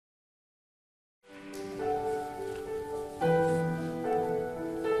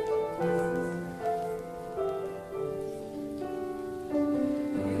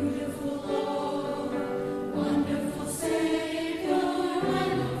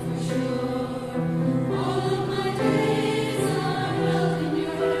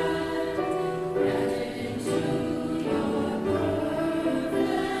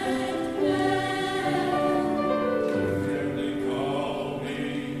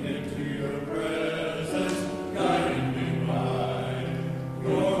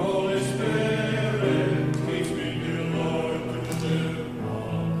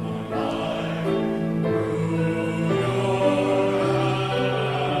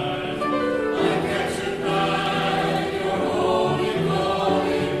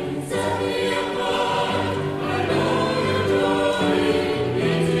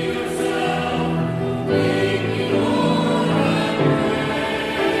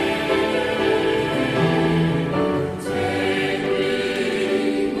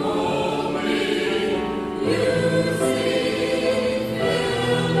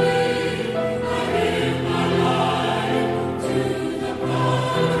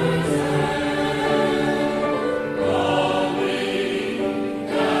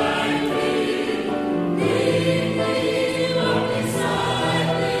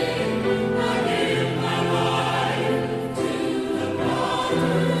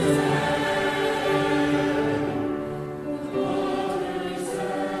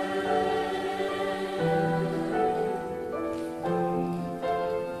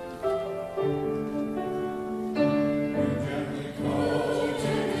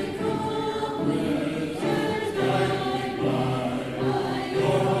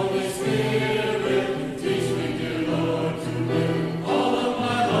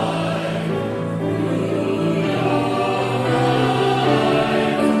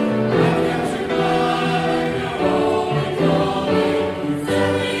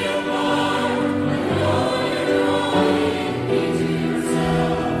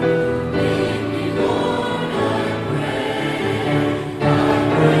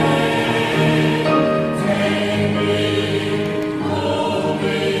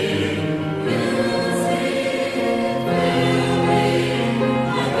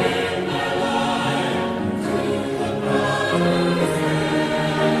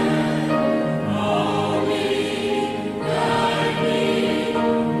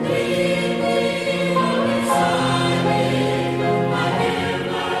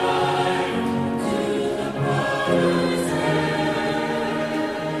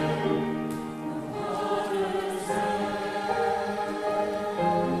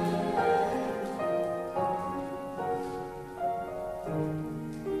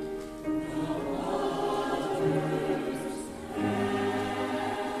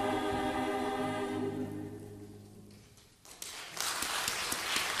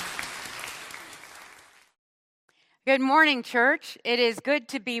Good morning, church. It is good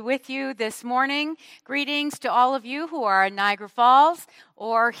to be with you this morning. Greetings to all of you who are in Niagara Falls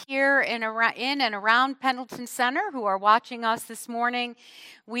or here in and around Pendleton Center who are watching us this morning.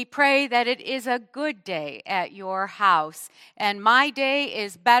 We pray that it is a good day at your house. And my day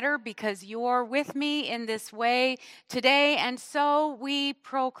is better because you're with me in this way today. And so we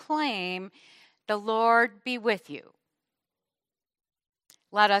proclaim, the Lord be with you.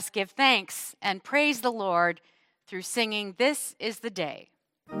 Let us give thanks and praise the Lord through singing, "This is the Day."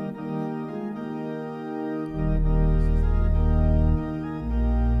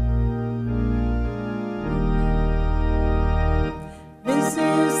 This is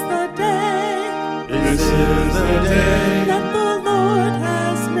the day. This is the day that the Lord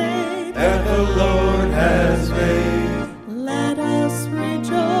has made. That the Lord has made. Let us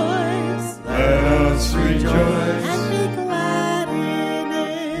rejoice. Let us rejoice. And be glad in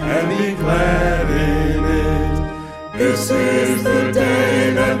it. And be glad in it. This is the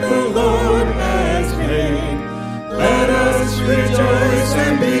day that the Lord has made. Let us rejoice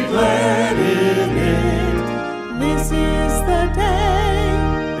and be glad in it. This is the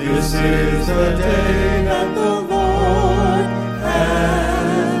day. This is the day that the Lord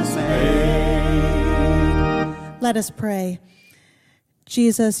has made. Let us pray.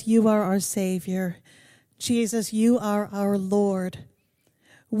 Jesus, you are our Savior. Jesus, you are our Lord.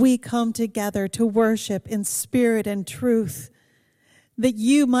 We come together to worship in spirit and truth, that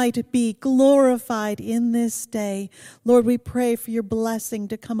you might be glorified in this day. Lord, we pray for your blessing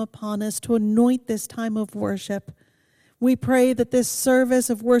to come upon us, to anoint this time of worship. We pray that this service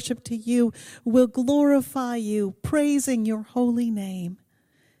of worship to you will glorify you, praising your holy name.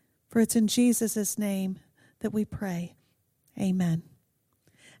 For it's in Jesus' name that we pray. Amen.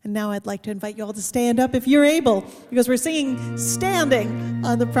 And now I'd like to invite you all to stand up if you're able, because we're singing Standing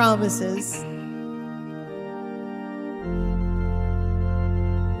on the Promises.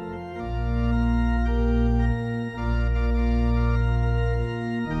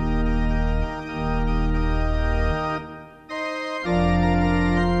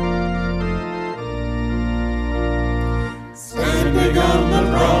 Standing on the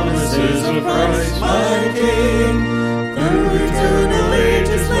promises of Christ my King, through eternal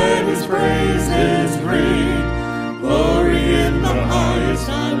ages let his praises ring. Glory in the highest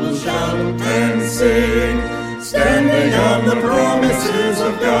I will shout and sing, standing on the promises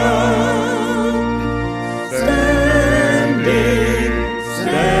of God.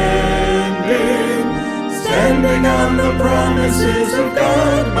 Standing on the promises of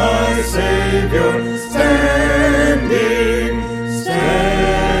God, my Savior. Standing.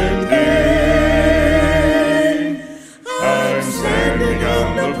 I'm standing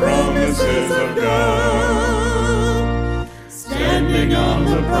on the promises of God. Standing on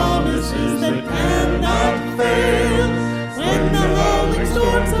the promises that cannot fail. When the howling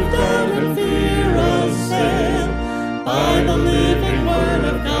storms of doubt and fear assail, by the living word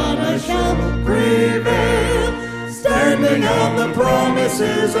of God I shall prevail. Standing on the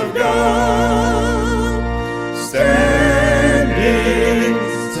promises of God. Standing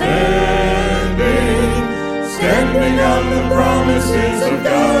Standing on the promises of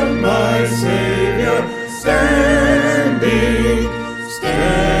God, my Savior. Standing,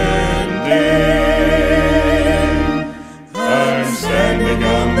 standing. I'm standing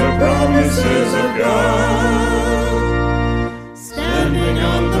on the promises of God. Standing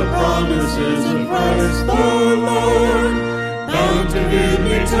on the promises of Christ the Lord, bound to him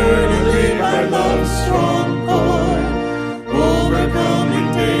eternally by love's strong cord,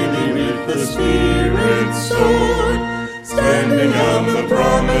 overcoming daily with the Spirit's sword, standing on the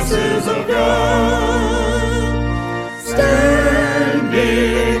promises of God. Standing,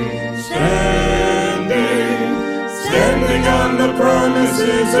 standing, standing on the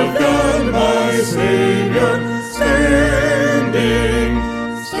promises of God, my Savior. Standing,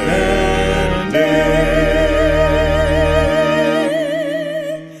 standing.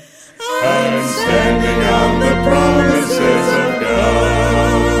 I'm standing on the promises of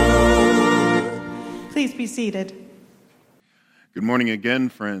God. Please be seated. Good morning again,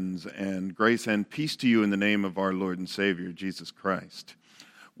 friends, and grace and peace to you in the name of our Lord and Savior, Jesus Christ.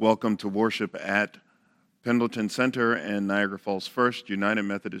 Welcome to worship at Pendleton Center and Niagara Falls First United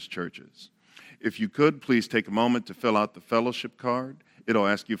Methodist Churches. If you could, please take a moment to fill out the fellowship card. It'll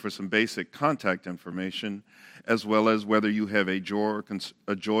ask you for some basic contact information, as well as whether you have a joy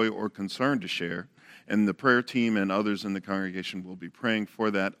or concern to share, and the prayer team and others in the congregation will be praying for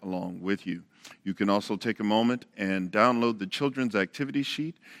that along with you. You can also take a moment and download the children's activity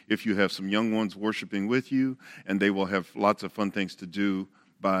sheet if you have some young ones worshiping with you, and they will have lots of fun things to do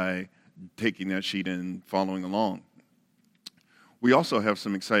by taking that sheet and following along. We also have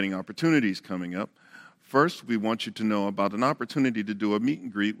some exciting opportunities coming up. First, we want you to know about an opportunity to do a meet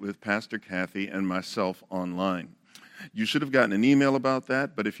and greet with Pastor Cathy and myself online. You should have gotten an email about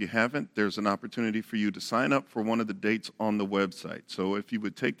that, but if you haven't, there's an opportunity for you to sign up for one of the dates on the website. So if you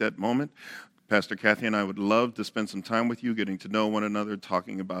would take that moment, Pastor Cathy and I would love to spend some time with you, getting to know one another,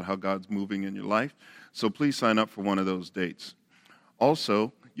 talking about how God's moving in your life. So please sign up for one of those dates.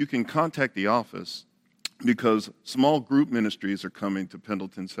 Also, you can contact the office because small group ministries are coming to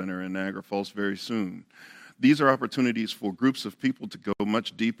Pendleton Center and Niagara Falls very soon. These are opportunities for groups of people to go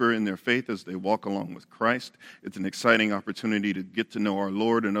much deeper in their faith as they walk along with Christ. It's an exciting opportunity to get to know our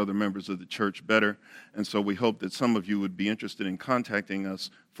Lord and other members of the church better. And so we hope that some of you would be interested in contacting us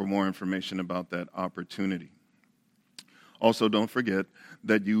for more information about that opportunity. Also, don't forget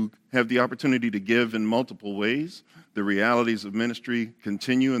that you have the opportunity to give in multiple ways. The realities of ministry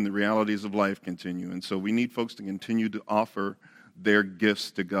continue and the realities of life continue. And so we need folks to continue to offer their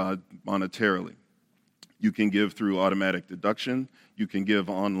gifts to God monetarily. You can give through automatic deduction, you can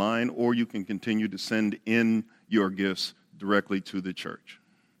give online, or you can continue to send in your gifts directly to the church.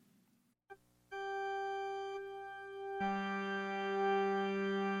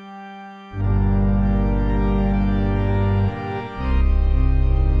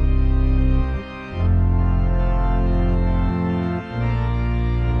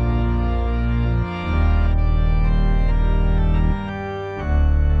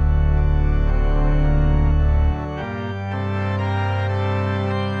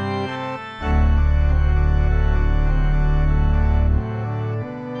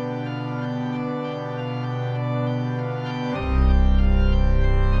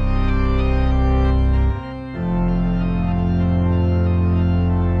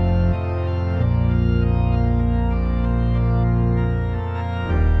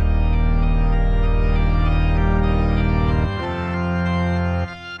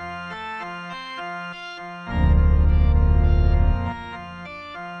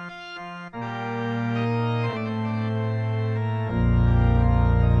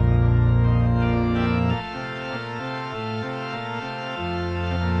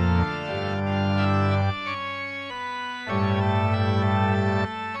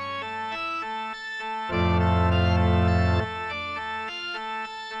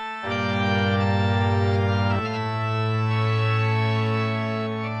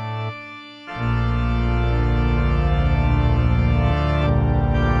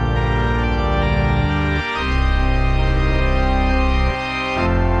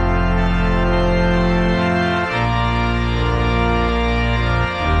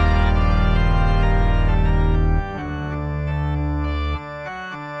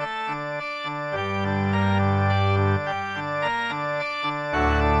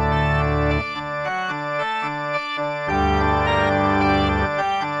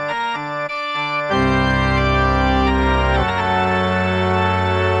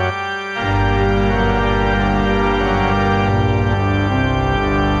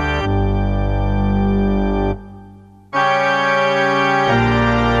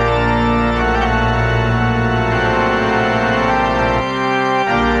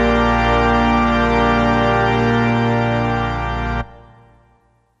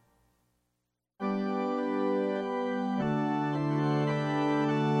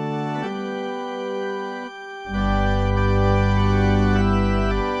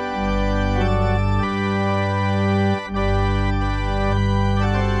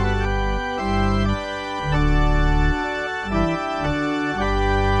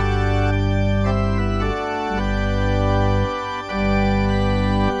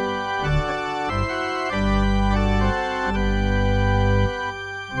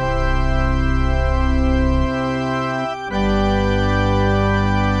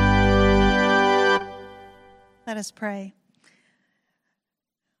 us pray.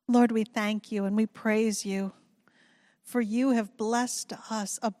 Lord, we thank you and we praise you, for you have blessed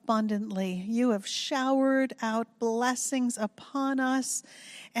us abundantly. You have showered out blessings upon us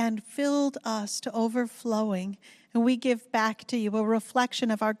and filled us to overflowing. And we give back to you a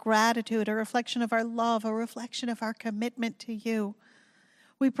reflection of our gratitude, a reflection of our love, a reflection of our commitment to you.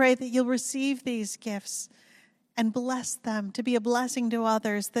 We pray that you'll receive these gifts and bless them to be a blessing to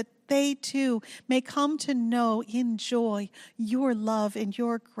others, that they too may come to know in joy your love and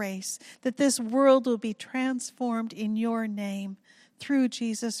your grace, that this world will be transformed in your name through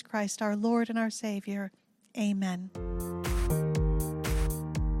Jesus Christ, our Lord and our Savior. Amen.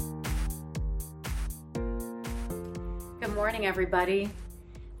 Good morning, everybody.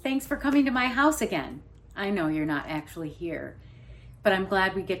 Thanks for coming to my house again. I know you're not actually here, but I'm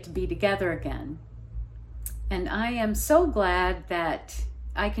glad we get to be together again. And I am so glad that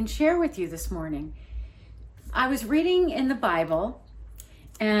I can share with you this morning. I was reading in the Bible,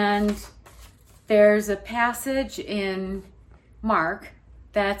 and there's a passage in Mark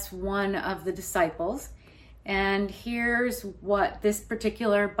that's one of the disciples. And here's what this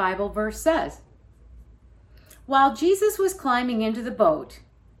particular Bible verse says. While Jesus was climbing into the boat,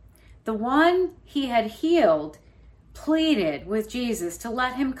 the one he had healed pleaded with Jesus to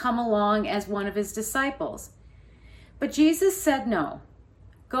let him come along as one of his disciples. But Jesus said no.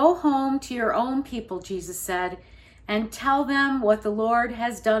 Go home to your own people, Jesus said, and tell them what the Lord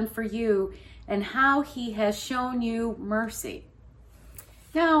has done for you and how he has shown you mercy.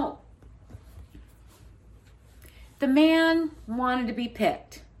 Now, the man wanted to be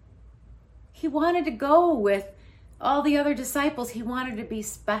picked. He wanted to go with all the other disciples. He wanted to be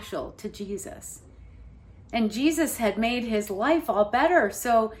special to Jesus. And Jesus had made his life all better,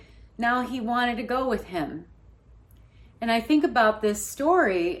 so now he wanted to go with him. And I think about this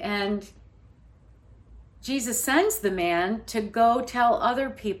story, and Jesus sends the man to go tell other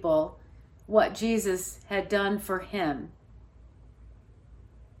people what Jesus had done for him.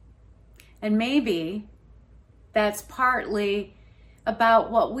 And maybe that's partly about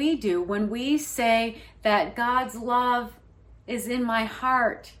what we do when we say that God's love is in my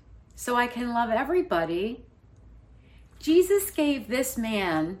heart so I can love everybody. Jesus gave this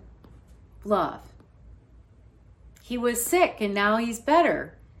man love. He was sick and now he's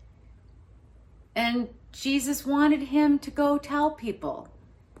better. And Jesus wanted him to go tell people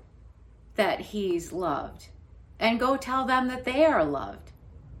that he's loved and go tell them that they are loved.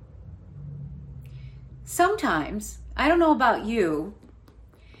 Sometimes, I don't know about you,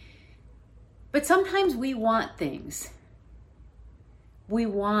 but sometimes we want things. We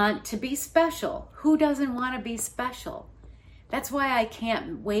want to be special. Who doesn't want to be special? That's why I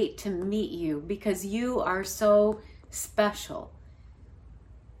can't wait to meet you, because you are so special.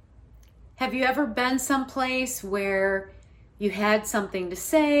 Have you ever been someplace where you had something to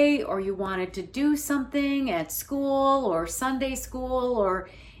say, or you wanted to do something at school or Sunday school, or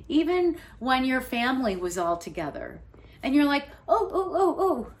even when your family was all together, and you're like,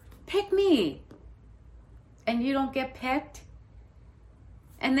 oh, pick me, and you don't get picked,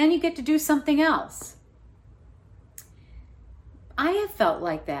 and then you get to do something else? I have felt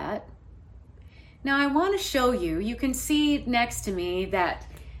like that. Now I want to show you, you can see next to me that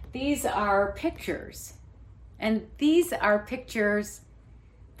these are pictures, and these are pictures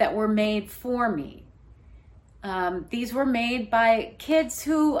that were made for me. These were made by kids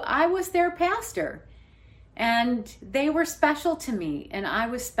who I was their pastor, and they were special to me, and I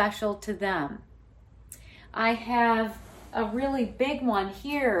was special to them. I have a really big one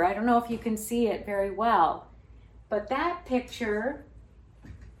here. I don't know if you can see it very well, but that picture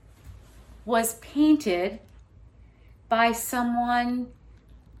was painted by someone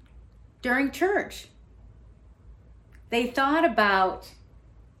during church. They thought about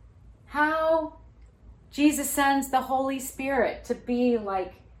how Jesus sends the Holy Spirit to be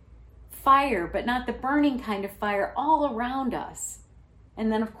like fire, but not the burning kind of fire, all around us.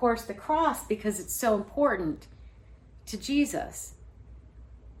 And then, of course, the cross, because it's so important to Jesus.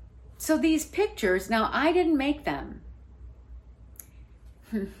 So these pictures, now I didn't make them.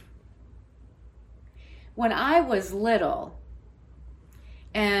 When I was little,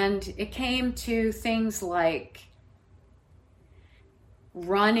 and it came to things like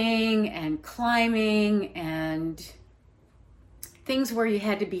running and climbing and things where you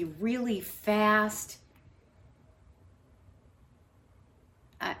had to be really fast,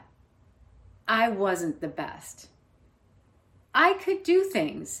 I wasn't the best. I could do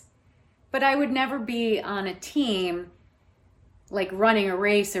things, but I would never be on a team like running a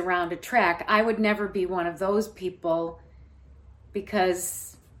race around a track. I would never be one of those people,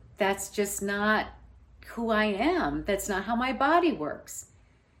 because that's just not who I am. That's not how my body works.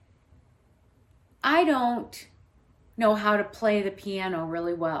 I don't know how to play the piano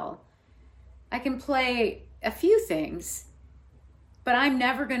really well. I can play a few things, but I'm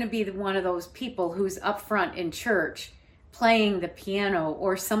never going to be one of those people who's up front in church playing the piano,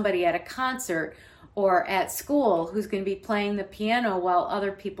 or somebody at a concert or at school who's going to be playing the piano while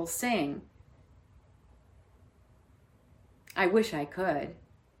other people sing. I wish I could.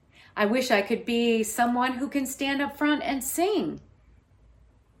 I wish I could be someone who can stand up front and sing.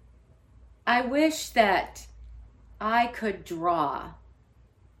 I wish that I could draw.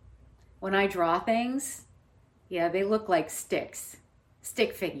 When I draw things, yeah, they look like sticks,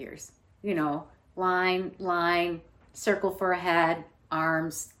 stick figures. You know, line, circle for a head,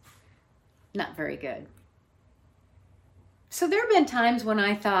 arms. Not very good. So there have been times when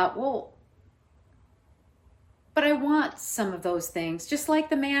I thought, well, but I want some of those things, just like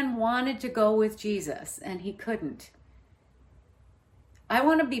the man wanted to go with Jesus and he couldn't. I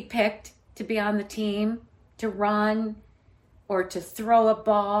want to be picked to be on the team, to run, or to throw a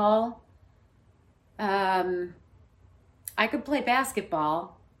ball. I could play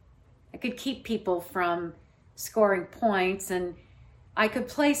basketball. I could keep people from scoring points, and I could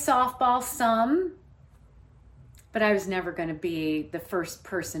play softball some, but I was never going to be the first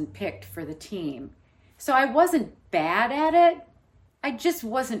person picked for the team. So I wasn't bad at it. I just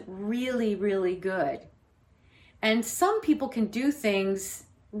wasn't really, really good. And some people can do things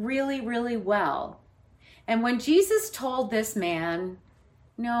really, really well. And when Jesus told this man,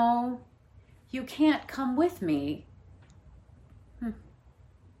 no, you can't come with me,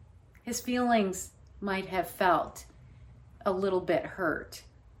 his feelings might have felt a little bit hurt.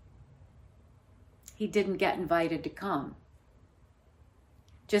 He didn't get invited to come.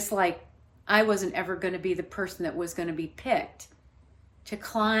 Just like I wasn't ever going to be the person that was going to be picked to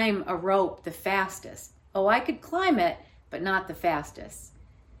climb a rope the fastest. Oh, I could climb it, but not the fastest.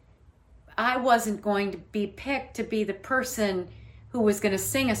 I wasn't going to be picked to be the person who was going to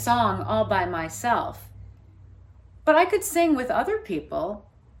sing a song all by myself. But I could sing with other people.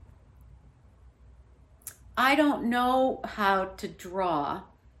 I don't know how to draw,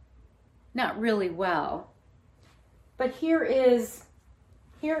 not really well. But here is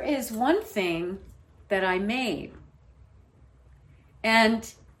one thing that I made.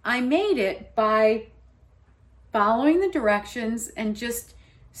 And I made it by following the directions and just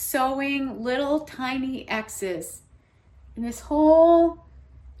sewing little tiny X's in this whole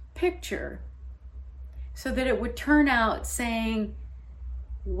picture so that it would turn out saying,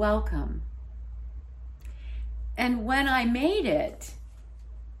 welcome. And when I made it,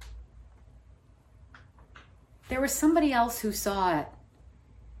 there was somebody else who saw it.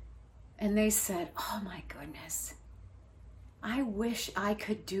 And they said, oh my goodness, I wish I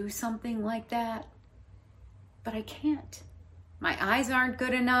could do something like that, but I can't. My eyes aren't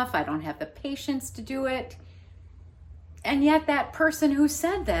good enough. I don't have the patience to do it. And yet that person who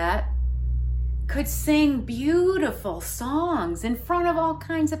said that could sing beautiful songs in front of all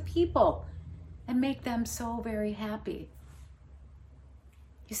kinds of people and make them so very happy.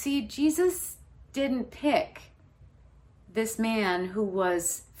 You see, Jesus didn't pick this man who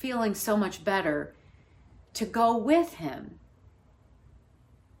was feeling so much better to go with him,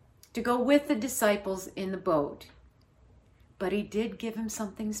 to go with the disciples in the boat. But he did give him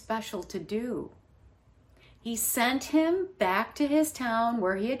something special to do. He sent him back to his town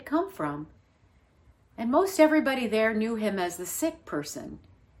where he had come from. And most everybody there knew him as the sick person.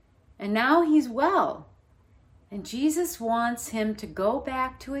 And now he's well. And Jesus wants him to go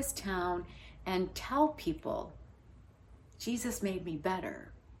back to his town and tell people, Jesus made me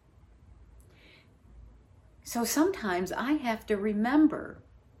better. So sometimes I have to remember.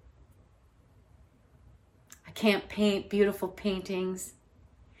 I can't paint beautiful paintings.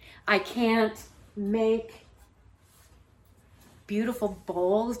 I can't make beautiful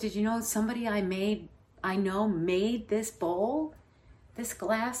bowls. Did you know somebody I know made this bowl? This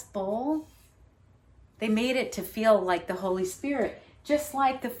glass bowl? They made it to feel like the Holy Spirit, just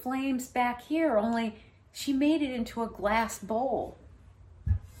like the flames back here, only she made it into a glass bowl.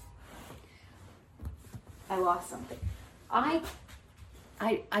 I lost something. I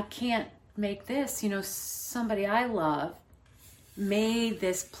can't make this. You know, somebody I love made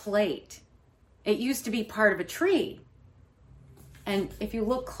this plate. It used to be part of a tree. And if you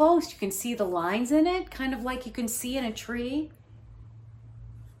look close, you can see the lines in it, kind of like you can see in a tree.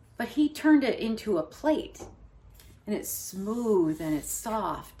 But he turned it into a plate. And it's smooth and it's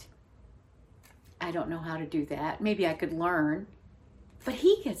soft. I don't know how to do that. Maybe I could learn. But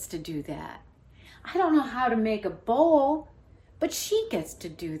he gets to do that. I don't know how to make a bowl, but she gets to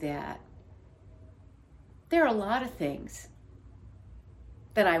do that. There are a lot of things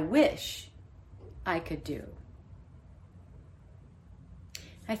that I wish I could do.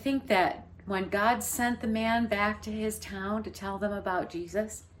 I think that when God sent the man back to his town to tell them about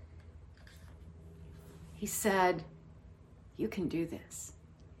Jesus, he said, you can do this.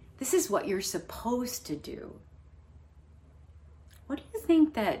 This is what you're supposed to do. What do you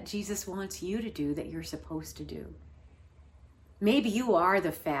think that Jesus wants you to do that you're supposed to do? Maybe you are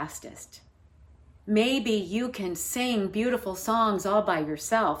the fastest. Maybe you can sing beautiful songs all by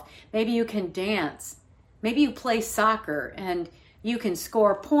yourself. Maybe you can dance. Maybe you play soccer and you can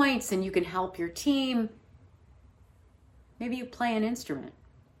score points and you can help your team. Maybe you play an instrument.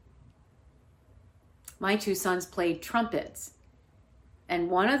 My two sons played trumpets, and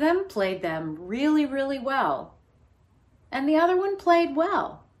one of them played them really, really well, and the other one played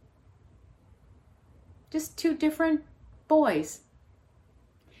well. Just two different boys.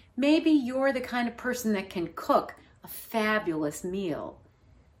 Maybe you're the kind of person that can cook a fabulous meal.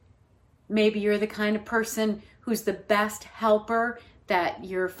 Maybe you're the kind of person who's the best helper that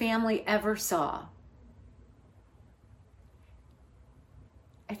your family ever saw.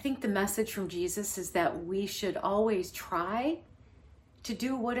 I think the message from Jesus is that we should always try to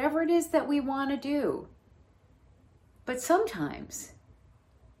do whatever it is that we want to do. But sometimes,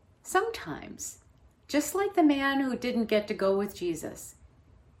 just like the man who didn't get to go with Jesus,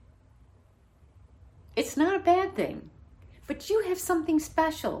 it's not a bad thing, but you have something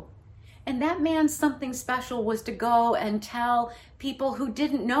special. And that man's something special was to go and tell people who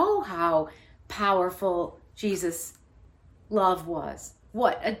didn't know how powerful Jesus' love was.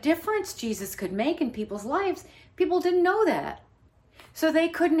 What a difference Jesus could make in people's lives. People didn't know that. So they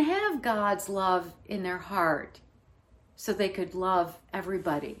couldn't have God's love in their heart. So they could love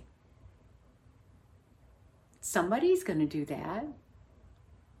everybody. Somebody's going to do that.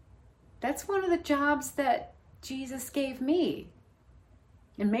 That's one of the jobs that Jesus gave me.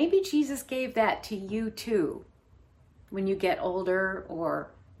 And maybe Jesus gave that to you too. When you get older,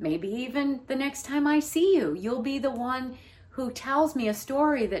 or maybe even the next time I see you, you'll be the one who tells me a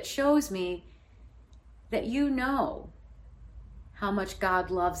story that shows me that you know how much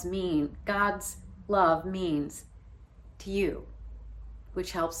God's love means to you,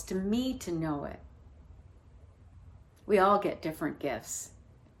 which helps to me to know it. We all get different gifts,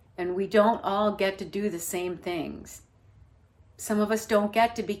 and we don't all get to do the same things. Some of us don't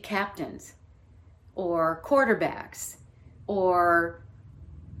get to be captains or quarterbacks or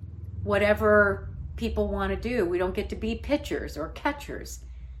whatever people want to do. We don't get to be pitchers or catchers.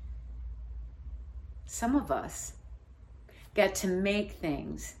 Some of us get to make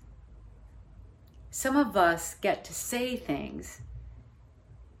things. Some of us get to say things.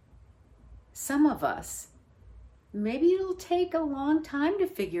 Some of us, maybe it'll take a long time to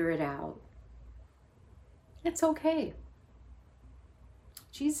figure it out. It's okay.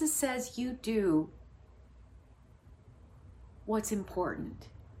 Jesus says you do what's important.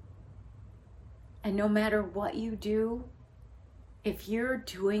 And no matter what you do, if you're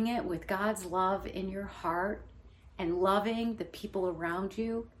doing it with God's love in your heart and loving the people around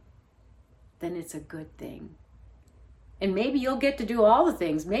you, then it's a good thing. And maybe you'll get to do all the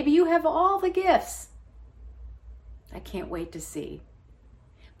things. Maybe you have all the gifts. I can't wait to see.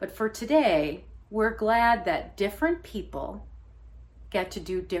 But for today, we're glad that different people get to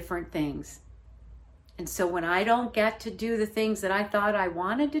do different things. And so when I don't get to do the things that I thought I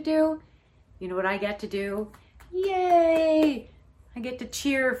wanted to do, you know what I get to do? Yay! I get to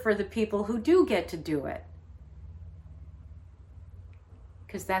cheer for the people who do get to do it.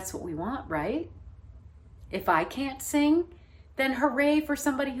 Because that's what we want, right? If I can't sing, then hooray for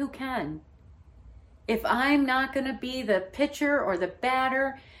somebody who can. If I'm not going to be the pitcher or the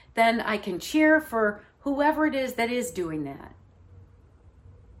batter, then I can cheer for whoever it is that is doing that.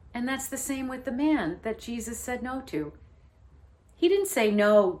 And that's the same with the man that Jesus said no to. He didn't say,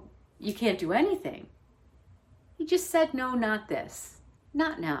 no, you can't do anything. He just said, no, not this,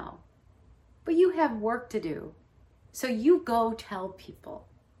 not now. But you have work to do. So you go tell people.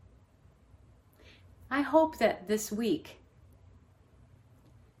 I hope that this week,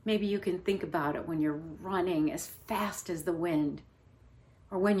 maybe you can think about it when you're running as fast as the wind,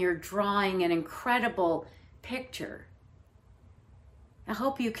 or when you're drawing an incredible picture. I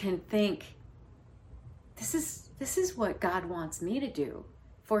hope you can think, this is what God wants me to do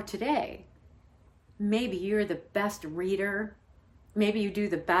for today. Maybe you're the best reader. Maybe you do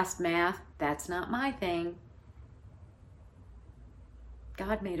the best math. That's not my thing.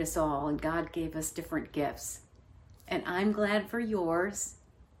 God made us all, and God gave us different gifts. And I'm glad for yours,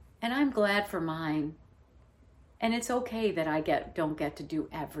 and I'm glad for mine. And it's okay that I don't get to do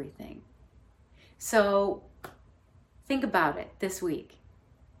everything. So think about it this week.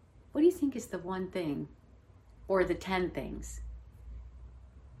 What do you think is the one thing or the 10 things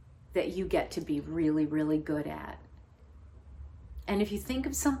that you get to be really, really good at? And if you think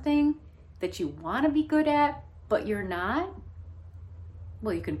of something that you want to be good at, but you're not,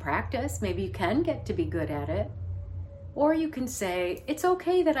 well, you can practice. Maybe you can get to be good at it. Or you can say, it's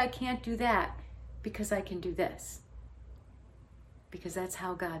okay that I can't do that because I can do this. Because that's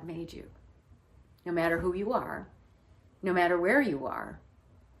how God made you. No matter who you are, no matter where you are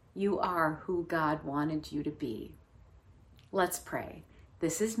who God wanted you to be. Let's pray.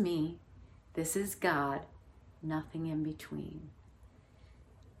 This is me. This is God. Nothing in between.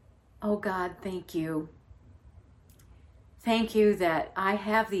 Oh God, thank you. Thank you that I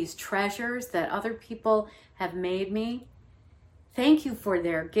have these treasures that other people have made me. Thank you for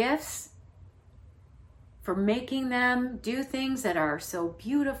their gifts, for making them do things that are so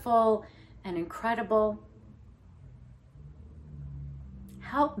beautiful and incredible.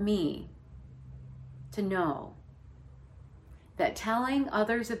 Help me to know that telling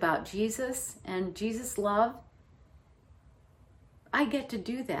others about Jesus and Jesus' love, I get to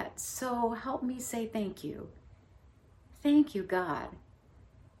do that. So help me say thank you. Thank you, God,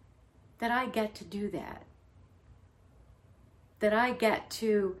 that I get to do that. That I get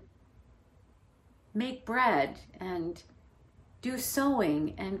to make bread and do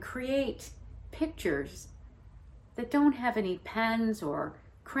sewing and create pictures that don't have any pens or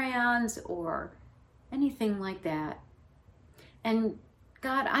crayons or anything like that. And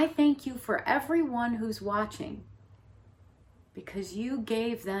God, I thank you for everyone who's watching, because you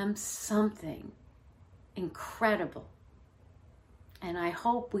gave them something incredible. And I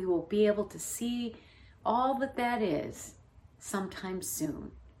hope we will be able to see all that that is sometime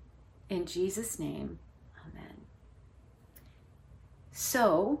soon. In Jesus' name, amen.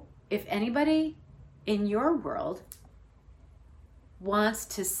 So, if anybody in your world wants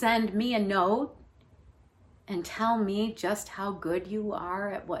to send me a note and tell me just how good you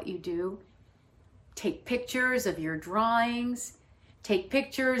are at what you do, take pictures of your drawings, take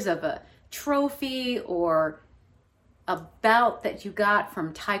pictures of a trophy or a belt that you got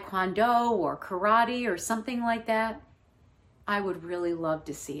from Taekwondo or karate or something like that, I would really love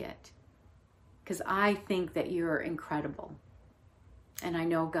to see it, because I think that you're incredible. And I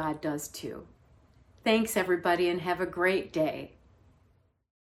know God does too. Thanks, everybody, and have a great day.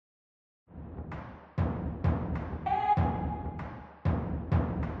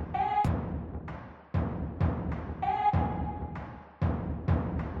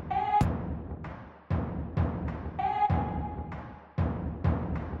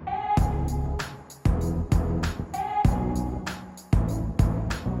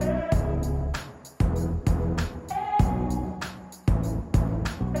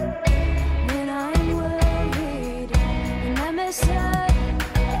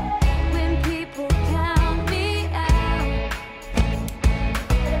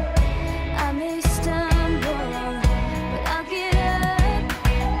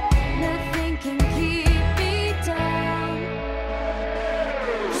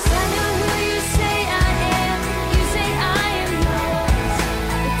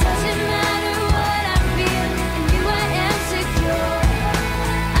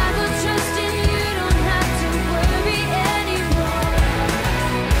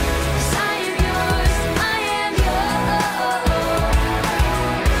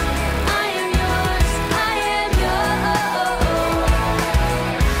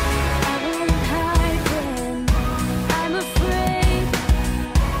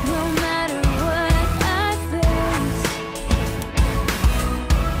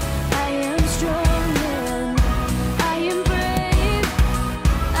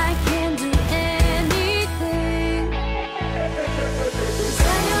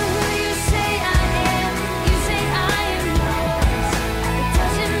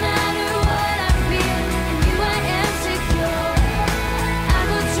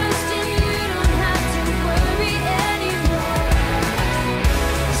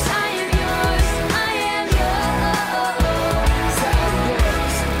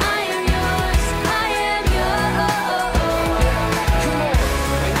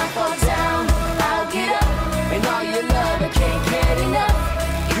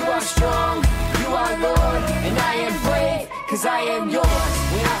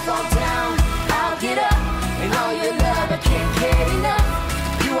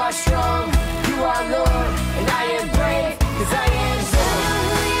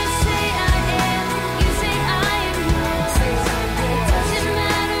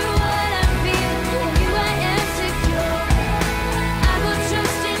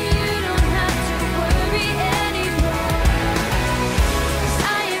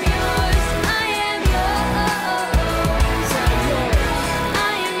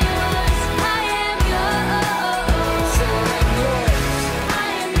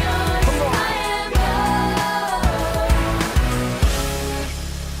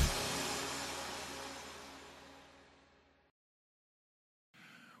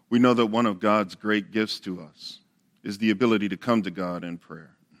 We know that one of God's great gifts to us is the ability to come to God in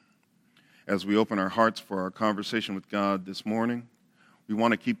prayer. As we open our hearts for our conversation with God this morning, we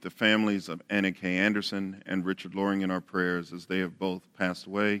want to keep the families of Anna K. Anderson and Richard Loring in our prayers as they have both passed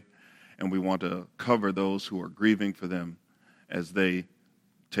away, and we want to cover those who are grieving for them as they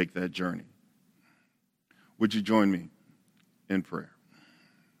take that journey. Would you join me in prayer?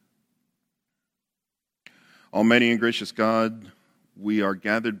 Almighty and gracious God, we are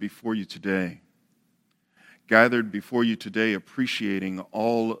gathered before you today, appreciating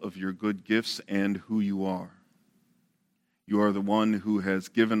all of your good gifts and who you are. You are the one who has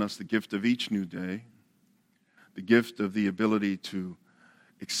given us the gift of each new day, the gift of the ability to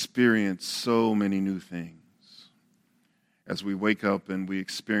experience so many new things. As we wake up and we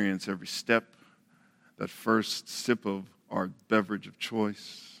experience every step, that first sip of our beverage of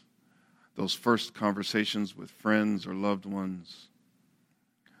choice, those first conversations with friends or loved ones,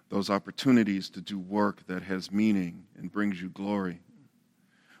 those opportunities to do work that has meaning and brings you glory.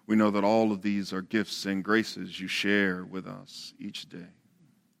 We know that all of these are gifts and graces you share with us each day.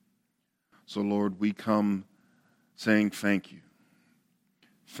 So, Lord, we come saying thank you.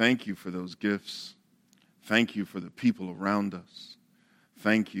 Thank you for those gifts. Thank you for the people around us.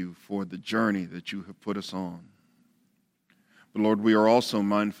 Thank you for the journey that you have put us on. But Lord, we are also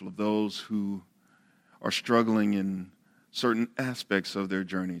mindful of those who are struggling in certain aspects of their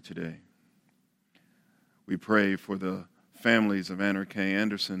journey today. We pray for the families of Anna K.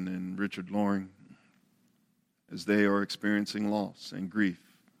 Anderson and Richard Loring as they are experiencing loss and grief.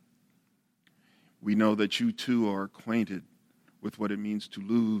 We know that you too are acquainted with what it means to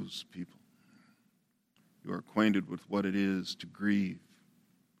lose people. You are acquainted with what it is to grieve.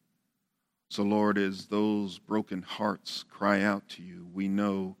 So, Lord, as those broken hearts cry out to you, we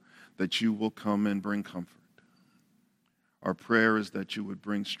know that you will come and bring comfort. Our prayer is that you would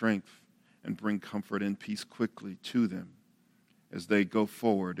bring strength and bring comfort and peace quickly to them as they go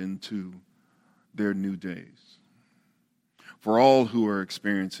forward into their new days. For all who are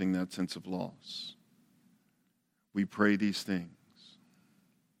experiencing that sense of loss, we pray these things.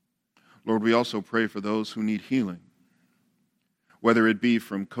 Lord, we also pray for those who need healing, whether it be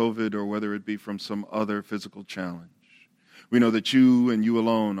from COVID or whether it be from some other physical challenge. We know that you and you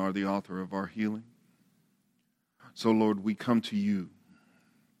alone are the author of our healing. So, Lord, we come to you,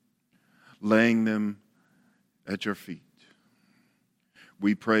 laying them at your feet.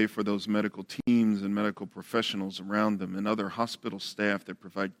 We pray for those medical teams and medical professionals around them and other hospital staff that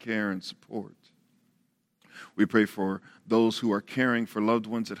provide care and support. We pray for those who are caring for loved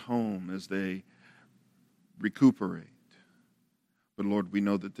ones at home as they recuperate. But Lord, we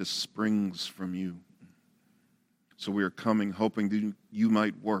know that this springs from you. So we are coming hoping that you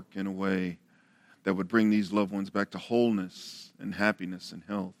might work in a way that would bring these loved ones back to wholeness and happiness and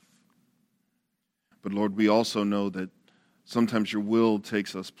health. But Lord, we also know that sometimes your will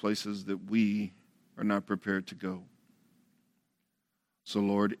takes us places that we are not prepared to go. So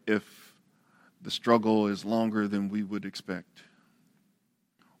Lord, if the struggle is longer than we would expect,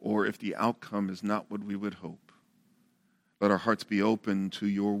 or if the outcome is not what we would hope, let our hearts be open to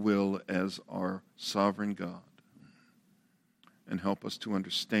your will as our sovereign God, and help us to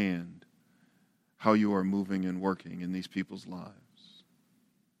understand how you are moving and working in these people's lives.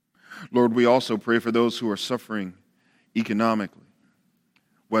 Lord, we also pray for those who are suffering economically,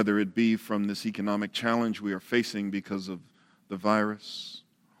 whether it be from this economic challenge we are facing because of the virus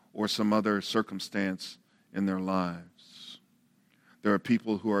or some other circumstance in their lives. There are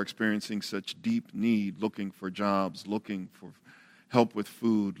people who are experiencing such deep need, looking for jobs, looking for help with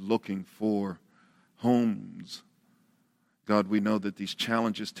food, looking for homes. God, we know that these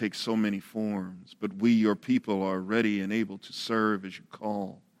challenges take so many forms, but we, your people, are ready and able to serve as you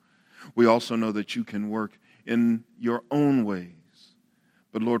call. We also know that you can work in your own ways.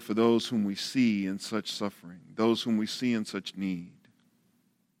 But Lord, for those whom we see in such suffering, those whom we see in such need,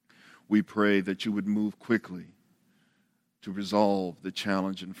 we pray that you would move quickly to resolve the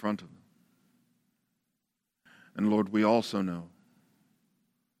challenge in front of them. And Lord, we also know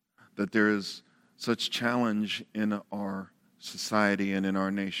that there is such challenge in our society and in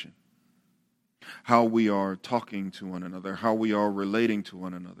our nation. How we are talking to one another, how we are relating to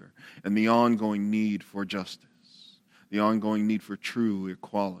one another, and the ongoing need for justice, the ongoing need for true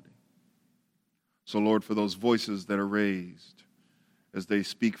equality. So Lord, for those voices that are raised as they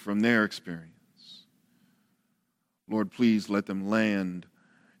speak from their experience, Lord, please let them land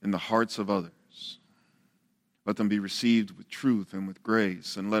in the hearts of others. Let them be received with truth and with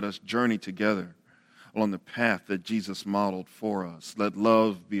grace, and let us journey together along the path that Jesus modeled for us. Let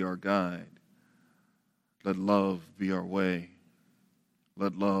love be our guide. Let love be our way.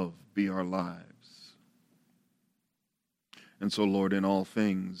 Let love be our lives. And so, Lord, in all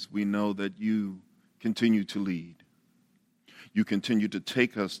things, we know that you continue to lead. You continue to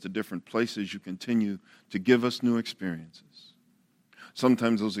take us to different places. You continue to give us new experiences.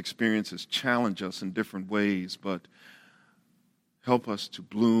 Sometimes those experiences challenge us in different ways, but help us to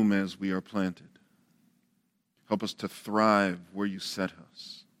bloom as we are planted. Help us to thrive where you set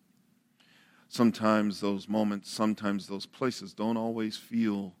us. Sometimes those moments, sometimes those places don't always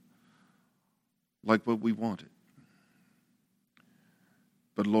feel like what we wanted.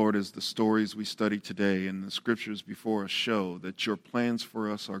 But Lord, as the stories we study today and the scriptures before us show that your plans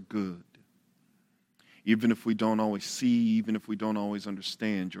for us are good. Even if we don't always see, even if we don't always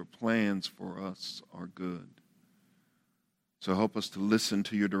understand, your plans for us are good. So help us to listen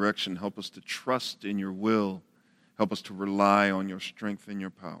to your direction. Help us to trust in your will. Help us to rely on your strength and your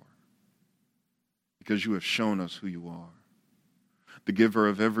power. Because you have shown us who you are, the giver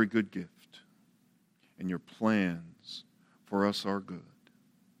of every good gift. And your plans for us are good.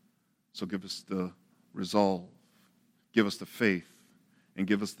 So give us the resolve, give us the faith, and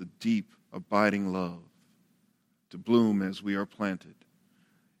give us the deep, abiding love to bloom as we are planted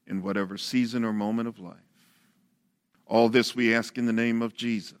in whatever season or moment of life. All this we ask in the name of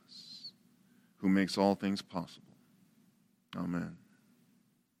Jesus, who makes all things possible. Amen.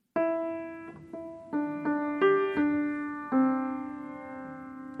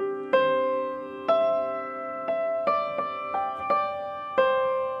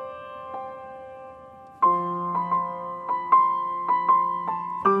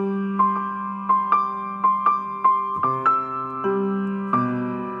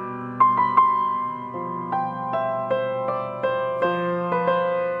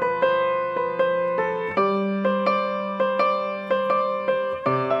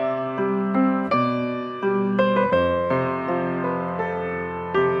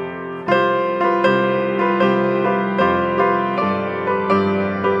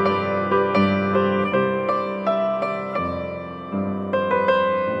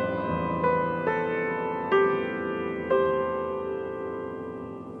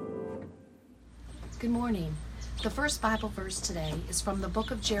 Good morning. The first Bible verse today is from the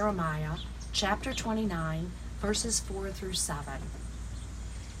book of Jeremiah, chapter 29, verses 4 through 7.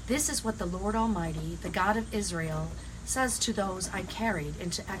 This is what the Lord Almighty, the God of Israel, says to those I carried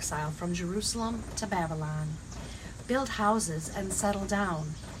into exile from Jerusalem to Babylon. Build houses and settle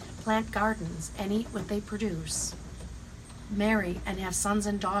down, plant gardens and eat what they produce. Marry and have sons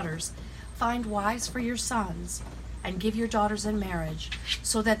and daughters, find wives for your sons, and give your daughters in marriage,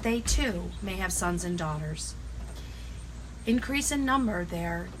 so that they too may have sons and daughters. Increase in number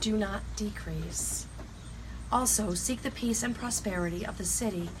there, do not decrease. Also seek the peace and prosperity of the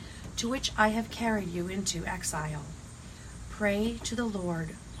city to which I have carried you into exile. Pray to the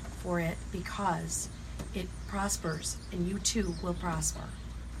Lord for it, because it prospers, and you too will prosper.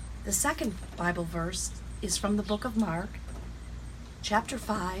 The second Bible verse is from the book of Mark, chapter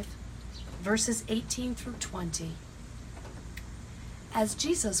 5, verses 18 through 20. As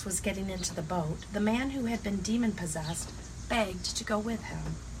Jesus was getting into the boat, the man who had been demon-possessed begged to go with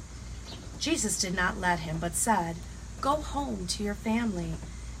him. Jesus did not let him, but said, "Go home to your family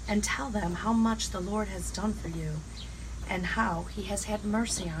and tell them how much the Lord has done for you and how he has had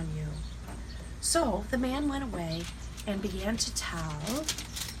mercy on you." So the man went away and began to tell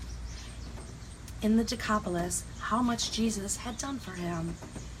in the Decapolis how much Jesus had done for him,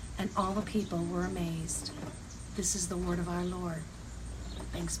 and all the people were amazed. This is the word of our Lord.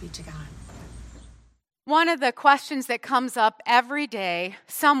 Thanks be to God. One of the questions that comes up every day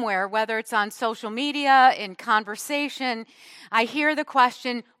somewhere, whether it's on social media, in conversation, I hear the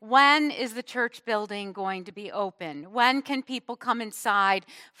question, when is the church building going to be open? When can people come inside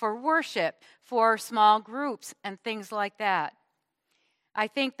for worship, for small groups, and things like that? I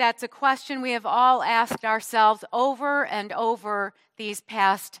think that's a question we have all asked ourselves over and over these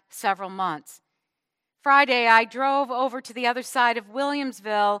past several months. Friday, I drove over to the other side of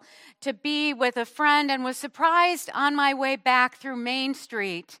Williamsville to be with a friend and was surprised on my way back through Main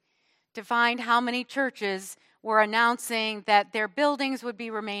Street to find how many churches were announcing that their buildings would be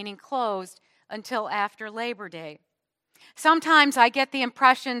remaining closed until after Labor Day. Sometimes I get the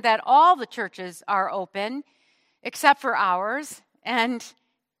impression that all the churches are open, except for ours, and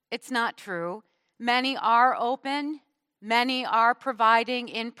it's not true. Many are open, many are providing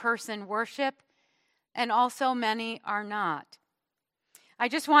in-person worship, and also many are not. I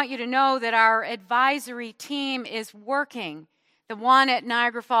just want you to know that our advisory team is working. The one at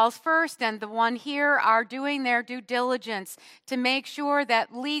Niagara Falls First and the one here are doing their due diligence to make sure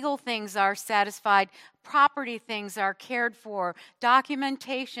that legal things are satisfied, property things are cared for,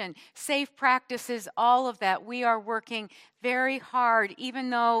 documentation, safe practices, all of that. We are working very hard, even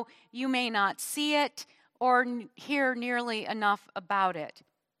though you may not see it or hear nearly enough about it.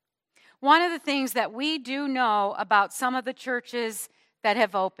 One of the things that we do know about some of the churches that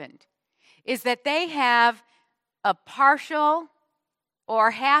have opened is that they have a partial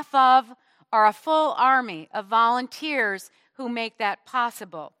or half of or a full army of volunteers who make that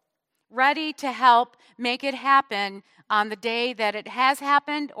possible, ready to help make it happen on the day that it has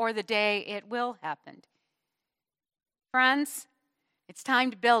happened or the day it will happen. Friends, it's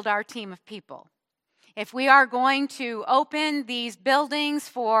time to build our team of people. If we are going to open these buildings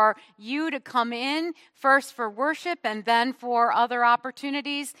for you to come in, first for worship and then for other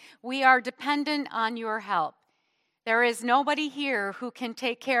opportunities, we are dependent on your help. There is nobody here who can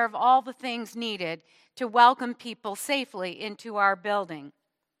take care of all the things needed to welcome people safely into our building.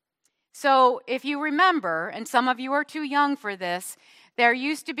 So if you remember, and some of you are too young for this, there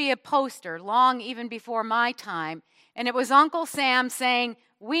used to be a poster long even before my time, and it was Uncle Sam saying,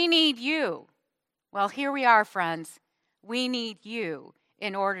 "We need you." Well, here we are, friends. We need you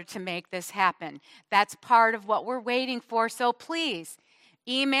in order to make this happen. That's part of what we're waiting for. So please,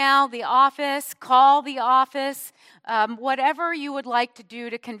 email the office, call the office, whatever you would like to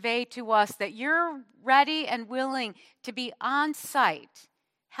do to convey to us that you're ready and willing to be on site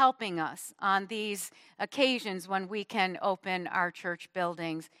helping us on these occasions when we can open our church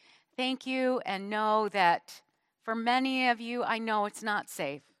buildings. Thank you, and know that for many of you, I know it's not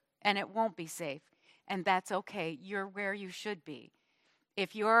safe, and it won't be safe. And that's okay. You're where you should be.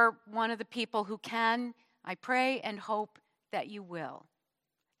 If you're one of the people who can, I pray and hope that you will.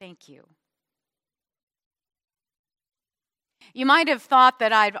 Thank you. You might have thought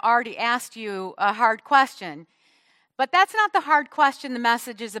that I've already asked you a hard question, but that's not the hard question the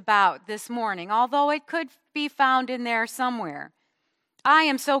message is about this morning, although it could be found in there somewhere. I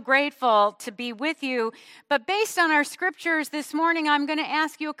am so grateful to be with you, but based on our scriptures this morning, I'm going to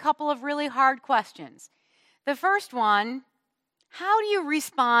ask you a couple of really hard questions. The first one, how do you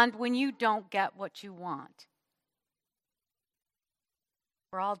respond when you don't get what you want?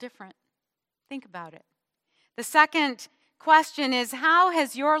 We're all different. Think about it. The second question is, how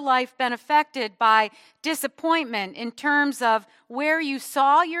has your life been affected by disappointment in terms of where you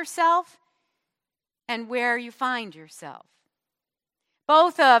saw yourself and where you find yourself?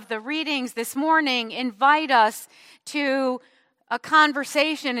 Both of the readings this morning invite us to a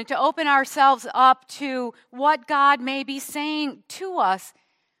conversation and to open ourselves up to what God may be saying to us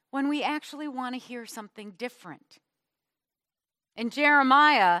when we actually want to hear something different. In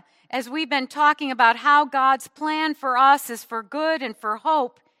Jeremiah, as we've been talking about how God's plan for us is for good and for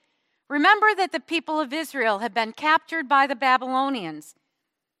hope, remember that the people of Israel had been captured by the Babylonians.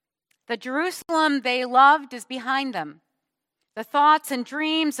 The Jerusalem they loved is behind them. The thoughts and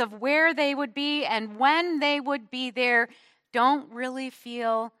dreams of where they would be and when they would be there don't really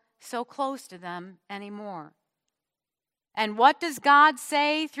feel so close to them anymore. And what does God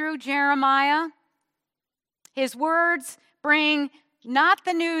say through Jeremiah? His words bring not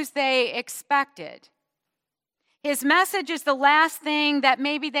the news they expected. His message is the last thing that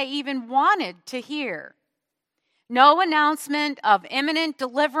maybe they even wanted to hear. No announcement of imminent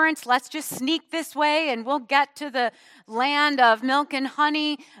deliverance. Let's just sneak this way and we'll get to the land of milk and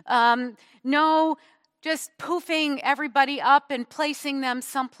honey. No, just poofing everybody up and placing them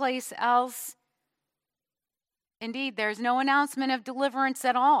someplace else. Indeed, there's no announcement of deliverance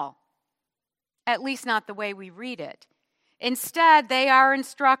at all, at least not the way we read it. Instead, they are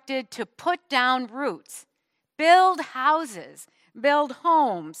instructed to put down roots, build houses, build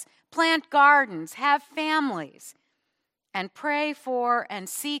homes, plant gardens, have families, and pray for and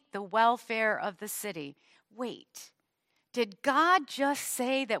seek the welfare of the city. Wait, did God just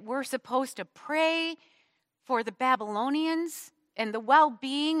say that we're supposed to pray for the Babylonians and the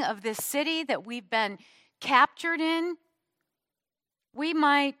well-being of this city that we've been captured in? We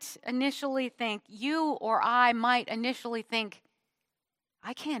might initially think, you or I might initially think,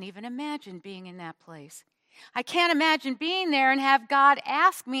 I can't even imagine being in that place. I can't imagine being there and have God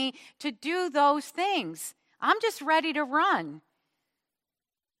ask me to do those things. I'm just ready to run.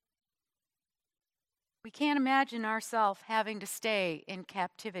 We can't imagine ourselves having to stay in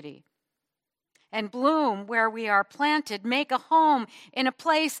captivity and bloom where we are planted, make a home in a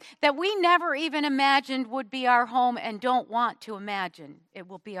place that we never even imagined would be our home and don't want to imagine it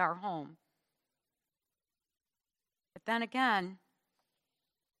will be our home. But then again,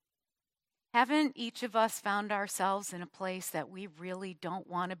 Haven't each of us found ourselves in a place that we really don't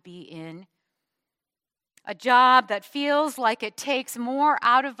want to be in? A job that feels like it takes more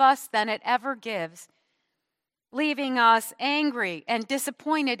out of us than it ever gives, leaving us angry and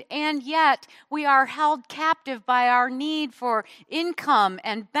disappointed, and yet we are held captive by our need for income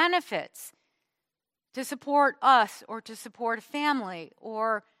and benefits to support us or to support a family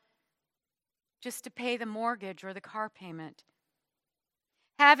or just to pay the mortgage or the car payment.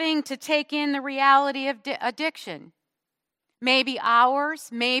 Having to take in the reality of addiction, maybe ours,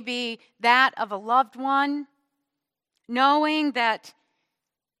 maybe that of a loved one, knowing that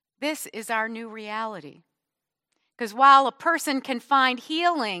this is our new reality. Because while a person can find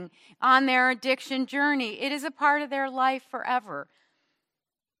healing on their addiction journey, it is a part of their life forever.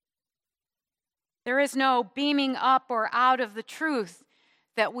 There is no beaming up or out of the truth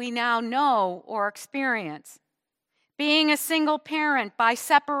that we now know or experience. Being a single parent by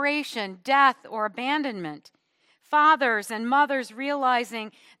separation, death, or abandonment. Fathers and mothers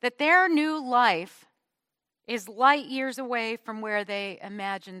realizing that their new life is light years away from where they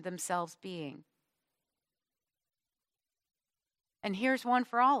imagined themselves being. And here's one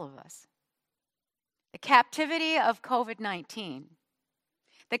for all of us. The captivity of COVID-19.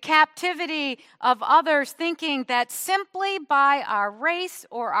 The captivity of others thinking that simply by our race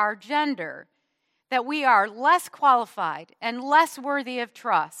or our gender, that we are less qualified and less worthy of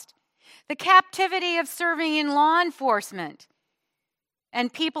trust. The captivity of serving in law enforcement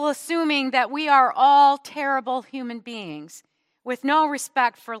and people assuming that we are all terrible human beings with no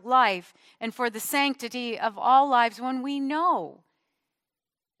respect for life and for the sanctity of all lives when we know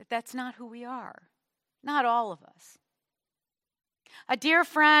that that's not who we are, not all of us. A dear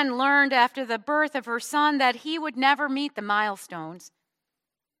friend learned after the birth of her son that he would never meet the milestones.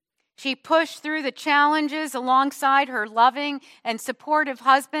 She pushed through the challenges alongside her loving and supportive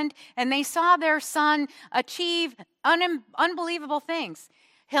husband, and they saw their son achieve unbelievable things.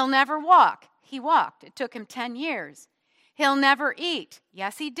 He'll never walk. He walked. It took him 10 years. He'll never eat.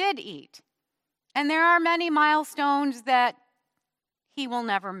 Yes, he did eat. And there are many milestones that he will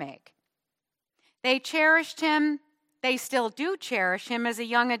never make. They cherished him. They still do cherish him as a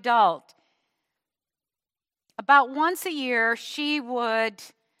young adult. About once a year, she would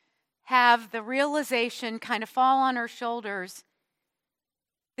have the realization kind of fall on her shoulders.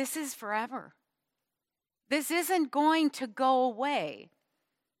 This is forever. This isn't going to go away.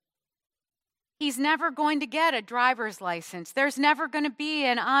 He's never going to get a driver's license. There's never going to be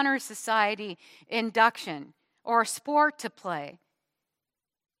an honor society induction or a sport to play.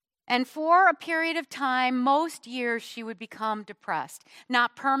 And for a period of time, most years, she would become depressed.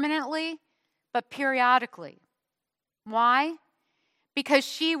 Not permanently, but periodically. Why? Because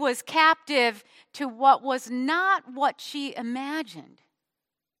she was captive to what was not what she imagined.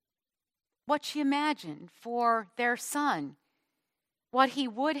 What she imagined for their son. What he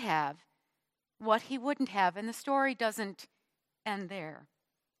would have, what he wouldn't have. And the story doesn't end there.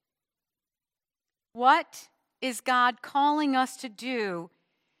 What is God calling us to do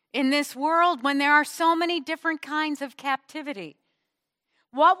in this world when there are so many different kinds of captivity?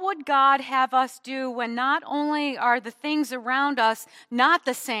 What would God have us do when not only are the things around us not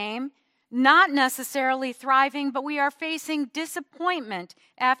the same, not necessarily thriving, but we are facing disappointment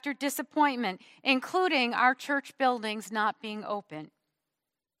after disappointment, including our church buildings not being open?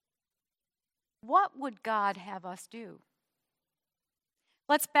 What would God have us do?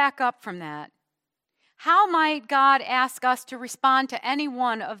 Let's back up from that. How might God ask us to respond to any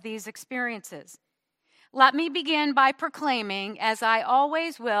one of these experiences? Let me begin by proclaiming, as I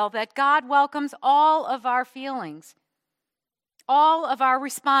always will, that God welcomes all of our feelings, all of our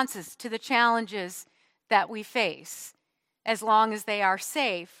responses to the challenges that we face, as long as they are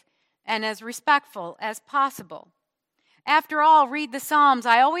safe and as respectful as possible. After all, read the Psalms.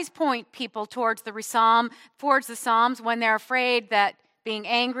 I always point people towards the Psalms when they're afraid that being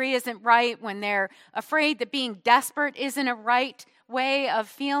angry isn't right, when they're afraid that being desperate isn't a right way of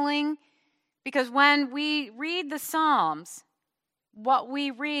feeling. Because when we read the Psalms, what we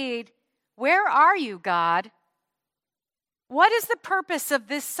read, where are you, God? What is the purpose of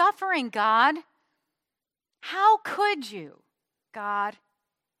this suffering, God? How could you, God?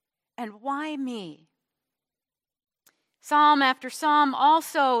 And why me? Psalm after psalm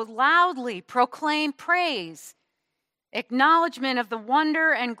also loudly proclaim praise, acknowledgement of the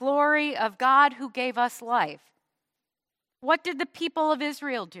wonder and glory of God who gave us life. What did the people of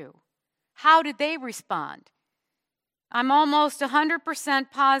Israel do? How did they respond? I'm almost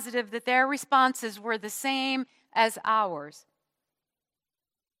 100% positive that their responses were the same as ours.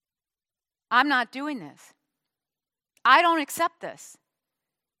 I'm not doing this. I don't accept this.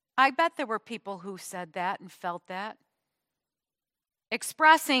 I bet there were people who said that and felt that.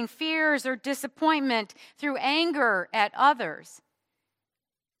 Expressing fears or disappointment through anger at others.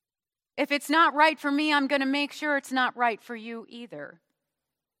 If it's not right for me, I'm going to make sure it's not right for you either.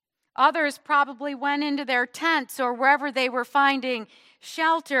 Others probably went into their tents or wherever they were finding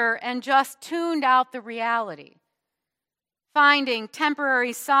shelter and just tuned out the reality, finding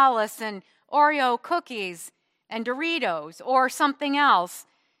temporary solace in Oreo cookies and Doritos or something else.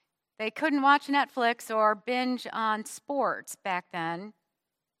 They couldn't watch Netflix or binge on sports back then.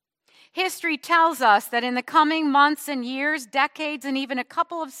 History tells us that in the coming months and years, decades, and even a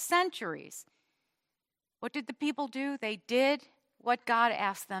couple of centuries, what did the people do? They did what God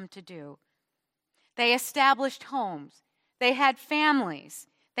asked them to do. They established homes. They had families.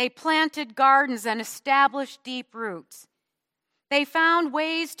 They planted gardens and established deep roots. They found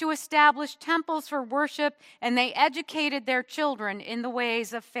ways to establish temples for worship, and they educated their children in the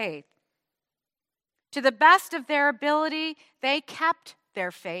ways of faith. To the best of their ability, they kept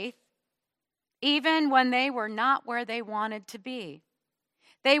their faith, even when they were not where they wanted to be.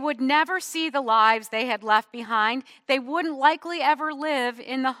 They would never see the lives they had left behind. They wouldn't likely ever live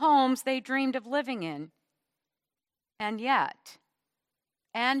in the homes they dreamed of living in. And yet,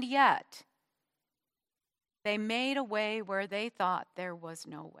 they made a way where they thought there was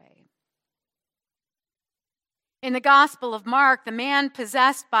no way. In the Gospel of Mark, the man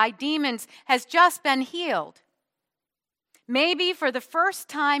possessed by demons has just been healed. Maybe for the first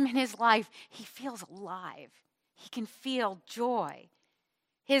time in his life, he feels alive. He can feel joy.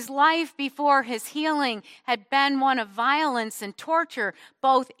 His life before his healing had been one of violence and torture,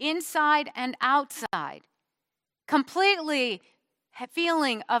 both inside and outside. Completely a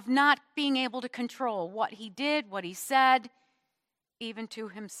feeling of not being able to control what he did, what he said, even to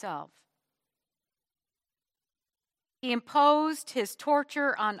himself. He imposed his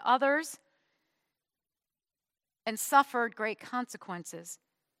torture on others and suffered great consequences.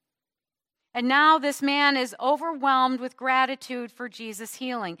 And now this man is overwhelmed with gratitude for Jesus'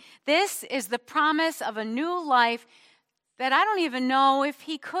 healing. This is the promise of a new life that I don't even know if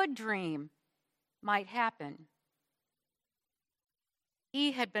he could dream might happen.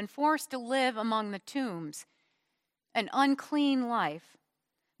 He had been forced to live among the tombs, an unclean life.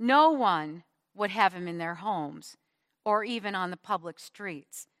 No one would have him in their homes or even on the public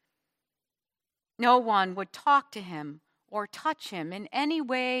streets. No one would talk to him or touch him in any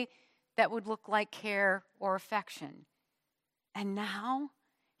way that would look like care or affection. And now,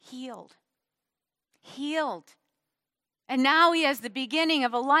 healed. And now he has the beginning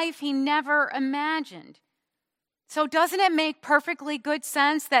of a life he never imagined. So doesn't it make perfectly good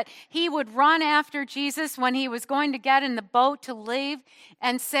sense that he would run after Jesus when he was going to get in the boat to leave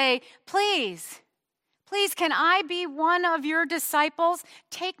and say, please, can I be one of your disciples?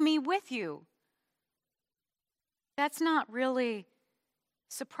 Take me with you. That's not really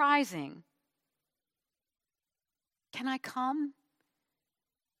surprising. Can I come?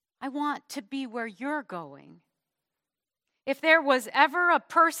 I want to be where you're going. If there was ever a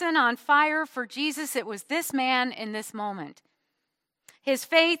person on fire for Jesus, it was this man in this moment. His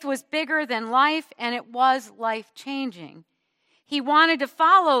faith was bigger than life, and it was life-changing. He wanted to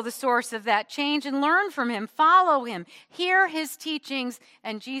follow the source of that change and learn from him, follow him, hear his teachings,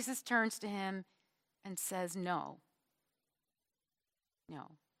 and Jesus turns to him and says, no.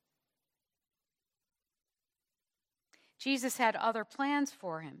 Jesus had other plans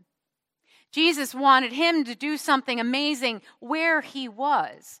for him. Jesus wanted him to do something amazing where he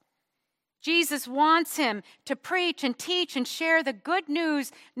was. Jesus wants him to preach and teach and share the good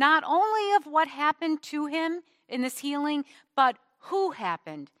news, not only of what happened to him in this healing, but who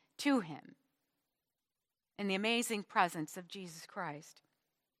happened to him in the amazing presence of Jesus Christ.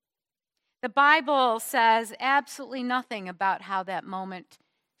 The Bible says absolutely nothing about how that moment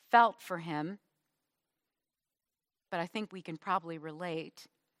felt for him, but I think we can probably relate.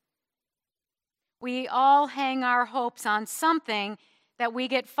 We all hang our hopes on something that we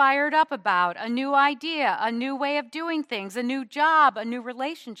get fired up about, a new idea, a new way of doing things, a new job, a new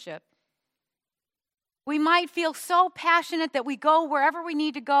relationship. We might feel so passionate that we go wherever we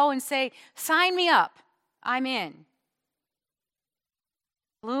need to go and say, sign me up, I'm in.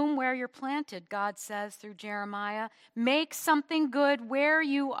 Bloom where you're planted, God says through Jeremiah. Make something good where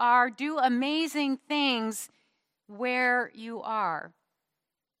you are. Do amazing things where you are.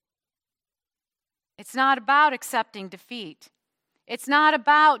 It's not about accepting defeat. It's not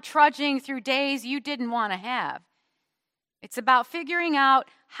about trudging through days you didn't want to have. It's about figuring out,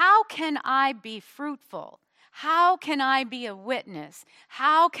 how can I be fruitful? How can I be a witness?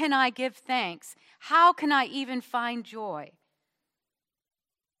 How can I give thanks? How can I even find joy?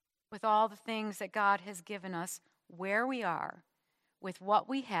 with all the things that God has given us, where we are, with what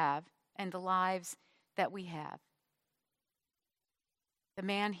we have, and the lives that we have. The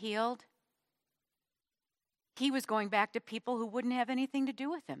man healed, he was going back to people who wouldn't have anything to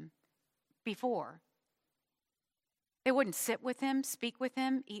do with him before. They wouldn't sit with him, speak with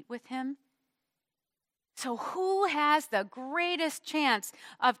him, eat with him. So who has the greatest chance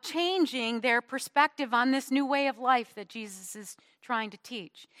of changing their perspective on this new way of life that Jesus is trying to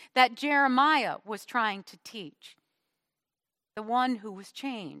teach, that Jeremiah was trying to teach? The one who was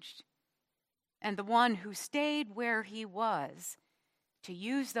changed and the one who stayed where he was to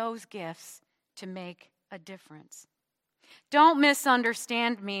use those gifts to make a difference. Don't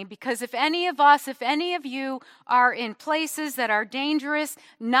misunderstand me, because if any of you are in places that are dangerous,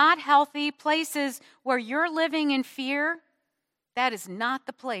 not healthy, places where you're living in fear, that is not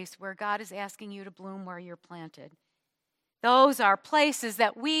the place where God is asking you to bloom where you're planted. Those are places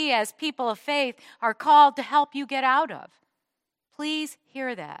that we as people of faith are called to help you get out of. Please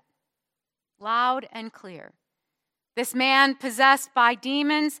hear that loud and clear. This man possessed by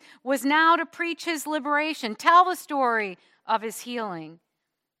demons was now to preach his liberation, tell the story of his healing.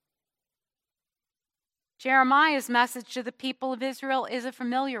 Jeremiah's message to the people of Israel is a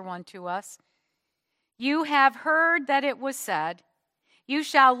familiar one to us. You have heard that it was said, you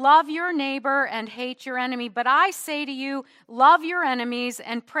shall love your neighbor and hate your enemy. But I say to you, love your enemies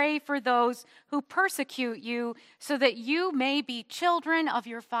and pray for those who persecute you, so that you may be children of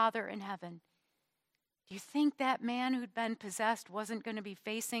your Father in heaven. Do you think that man who'd been possessed wasn't going to be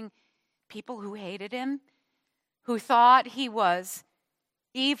facing people who hated him, who thought he was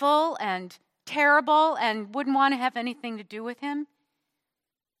evil and terrible and wouldn't want to have anything to do with him?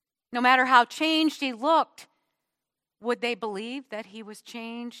 No matter how changed he looked, would they believe that he was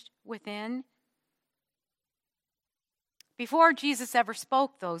changed within? Before Jesus ever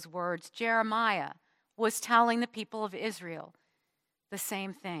spoke those words, Jeremiah was telling the people of Israel the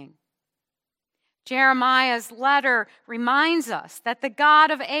same thing. Jeremiah's letter reminds us that the God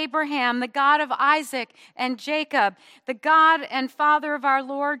of Abraham, the God of Isaac and Jacob, the God and Father of our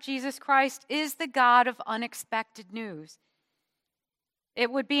Lord Jesus Christ, is the God of unexpected news.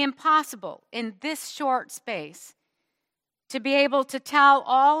 It would be impossible in this short space to be able to tell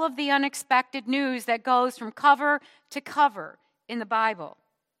all of the unexpected news that goes from cover to cover in the Bible.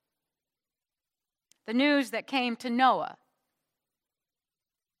 The news that came to Noah,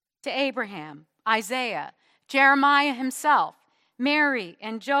 to Abraham, Isaiah, Jeremiah himself, Mary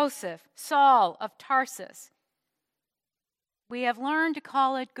and Joseph, Saul of Tarsus. We have learned to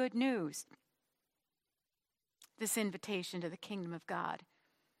call it good news, this invitation to the kingdom of God,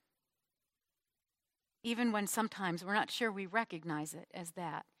 even when sometimes we're not sure we recognize it as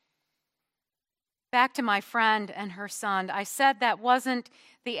that. Back to my friend and her son, I said that wasn't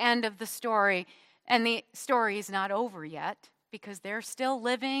the end of the story, and the story is not over yet, because they're still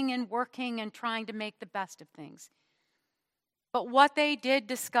living and working and trying to make the best of things. But what they did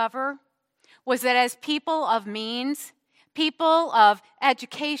discover was that as people of means, people of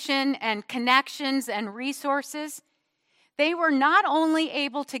education and connections and resources, they were not only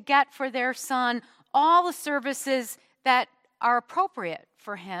able to get for their son all the services that are appropriate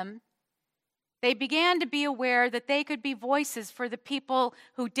for him, they began to be aware that they could be voices for the people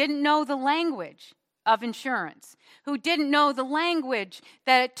who didn't know the language of insurance, who didn't know the language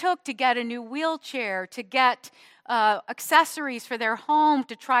that it took to get a new wheelchair, to get accessories for their home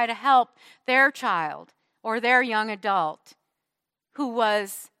to try to help their child or their young adult who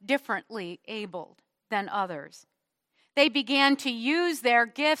was differently abled than others. They began to use their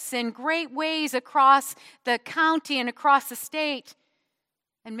gifts in great ways across the county and across the state,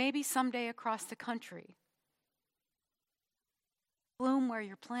 and maybe someday across the country. Bloom where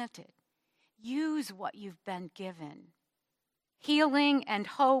you're planted. Use what you've been given. Healing and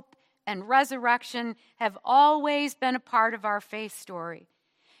hope and resurrection have always been a part of our faith story.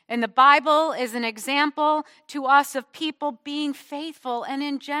 And the Bible is an example to us of people being faithful and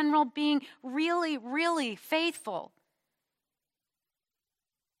in general being really, really faithful.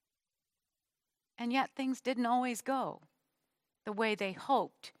 And yet things didn't always go the way they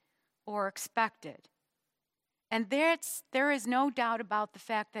hoped or expected. And there is no doubt about the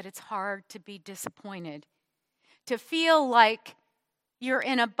fact that it's hard to be disappointed, to feel like you're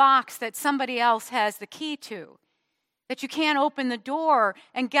in a box that somebody else has the key to, that you can't open the door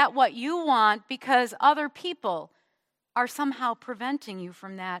and get what you want because other people are somehow preventing you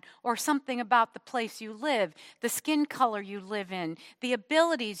from that, or something about the place you live, the skin color you live in, the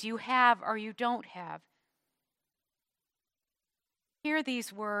abilities you have or you don't have. Hear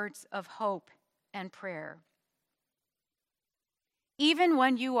these words of hope and prayer. Even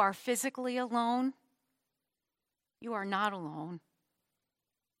when you are physically alone, you are not alone.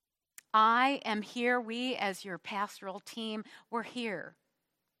 I am here. We, as your pastoral team, we're here.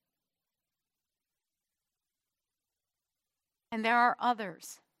 And there are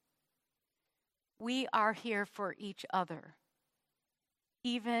others. We are here for each other,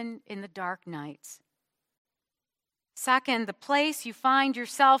 even in the dark nights. Second, the place you find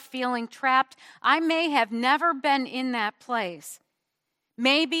yourself feeling trapped, I may have never been in that place.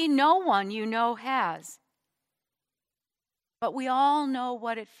 Maybe no one you know has. But we all know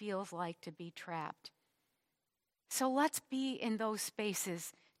what it feels like to be trapped. So let's be in those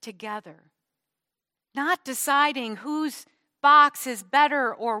spaces together, not deciding whose box is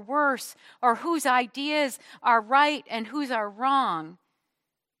better or worse, or whose ideas are right and whose are wrong,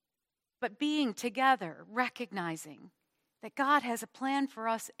 but being together, recognizing that God has a plan for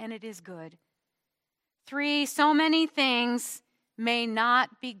us and it is good. 3, so many things may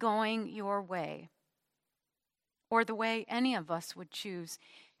not be going your way, or the way any of us would choose.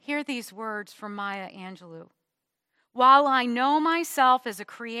 Hear these words from Maya Angelou. While I know myself as a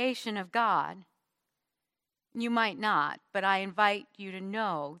creation of God, you might not, but I invite you to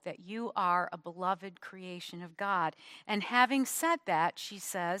know that you are a beloved creation of God. And having said that, she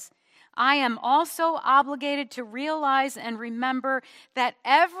says, I am also obligated to realize and remember that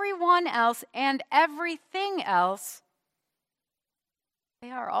everyone else and everything else, they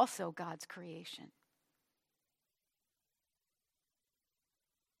are also God's creation.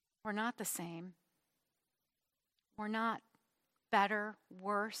 We're not the same. We're not better,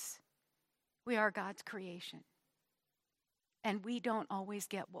 worse. We are God's creation. And we don't always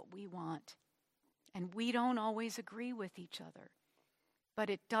get what we want. And we don't always agree with each other. But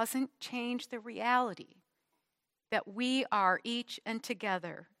it doesn't change the reality that we are each and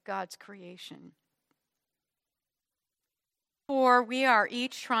together God's creation. 4, we are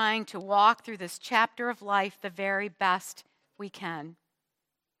each trying to walk through this chapter of life the very best we can.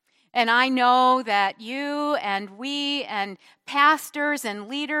 And I know that you and we and pastors and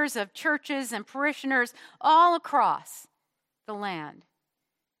leaders of churches and parishioners all across the land,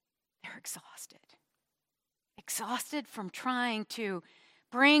 they're exhausted. Exhausted from trying to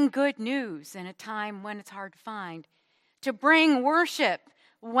bring good news in a time when it's hard to find, to bring worship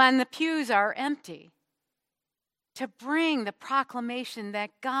when the pews are empty, to bring the proclamation that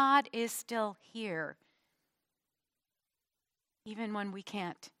God is still here, even when we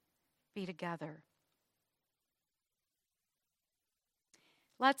can't be together.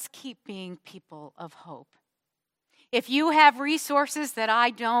 Let's keep being people of hope. If you have resources that I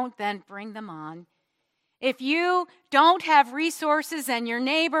don't, then bring them on. If you don't have resources and your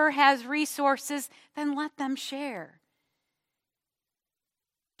neighbor has resources, then let them share.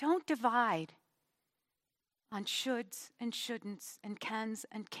 Don't divide on shoulds and shouldn'ts and cans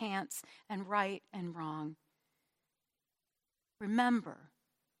and can'ts and right and wrong. Remember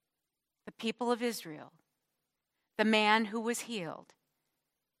the people of Israel, the man who was healed.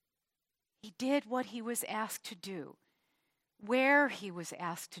 He did what he was asked to do, where he was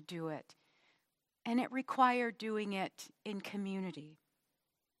asked to do it, and it required doing it in community.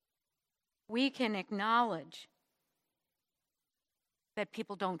 We can acknowledge that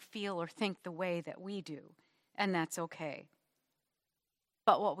people don't feel or think the way that we do, and that's okay.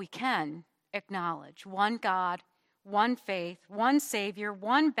 But what we can acknowledge, one God, one faith, one Savior,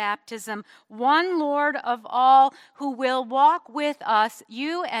 one baptism, one Lord of all, who will walk with us,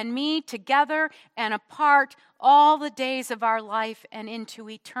 you and me, together and apart all the days of our life and into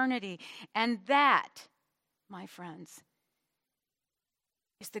eternity. And that, my friends,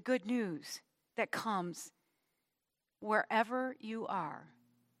 is the good news that comes wherever you are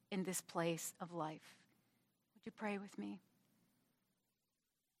in this place of life. Would you pray with me?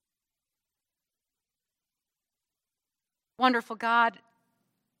 Wonderful God,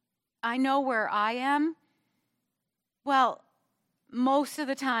 I know where I am. Well, most of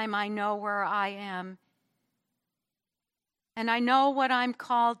the time I know where I am. And I know what I'm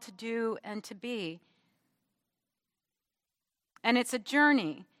called to do and to be. And it's a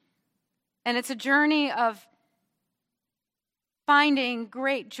journey. And it's a journey of finding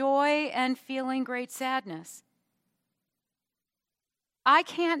great joy and feeling great sadness. I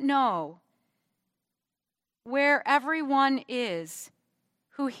can't know where everyone is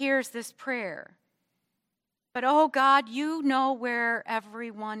who hears this prayer. But, oh God, you know where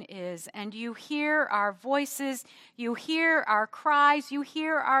everyone is, and you hear our voices, you hear our cries, you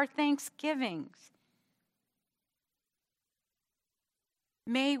hear our thanksgivings.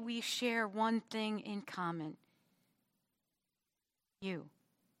 May we share one thing in common. You.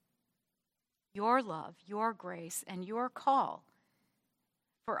 Your love, your grace, and your call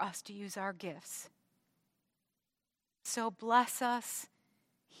for us to use our gifts. So bless us,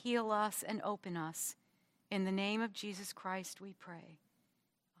 heal us, and open us. In the name of Jesus Christ we pray.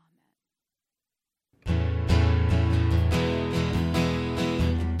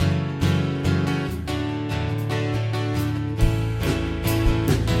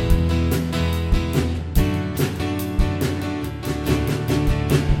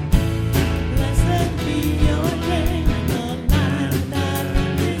 Blessed be your name.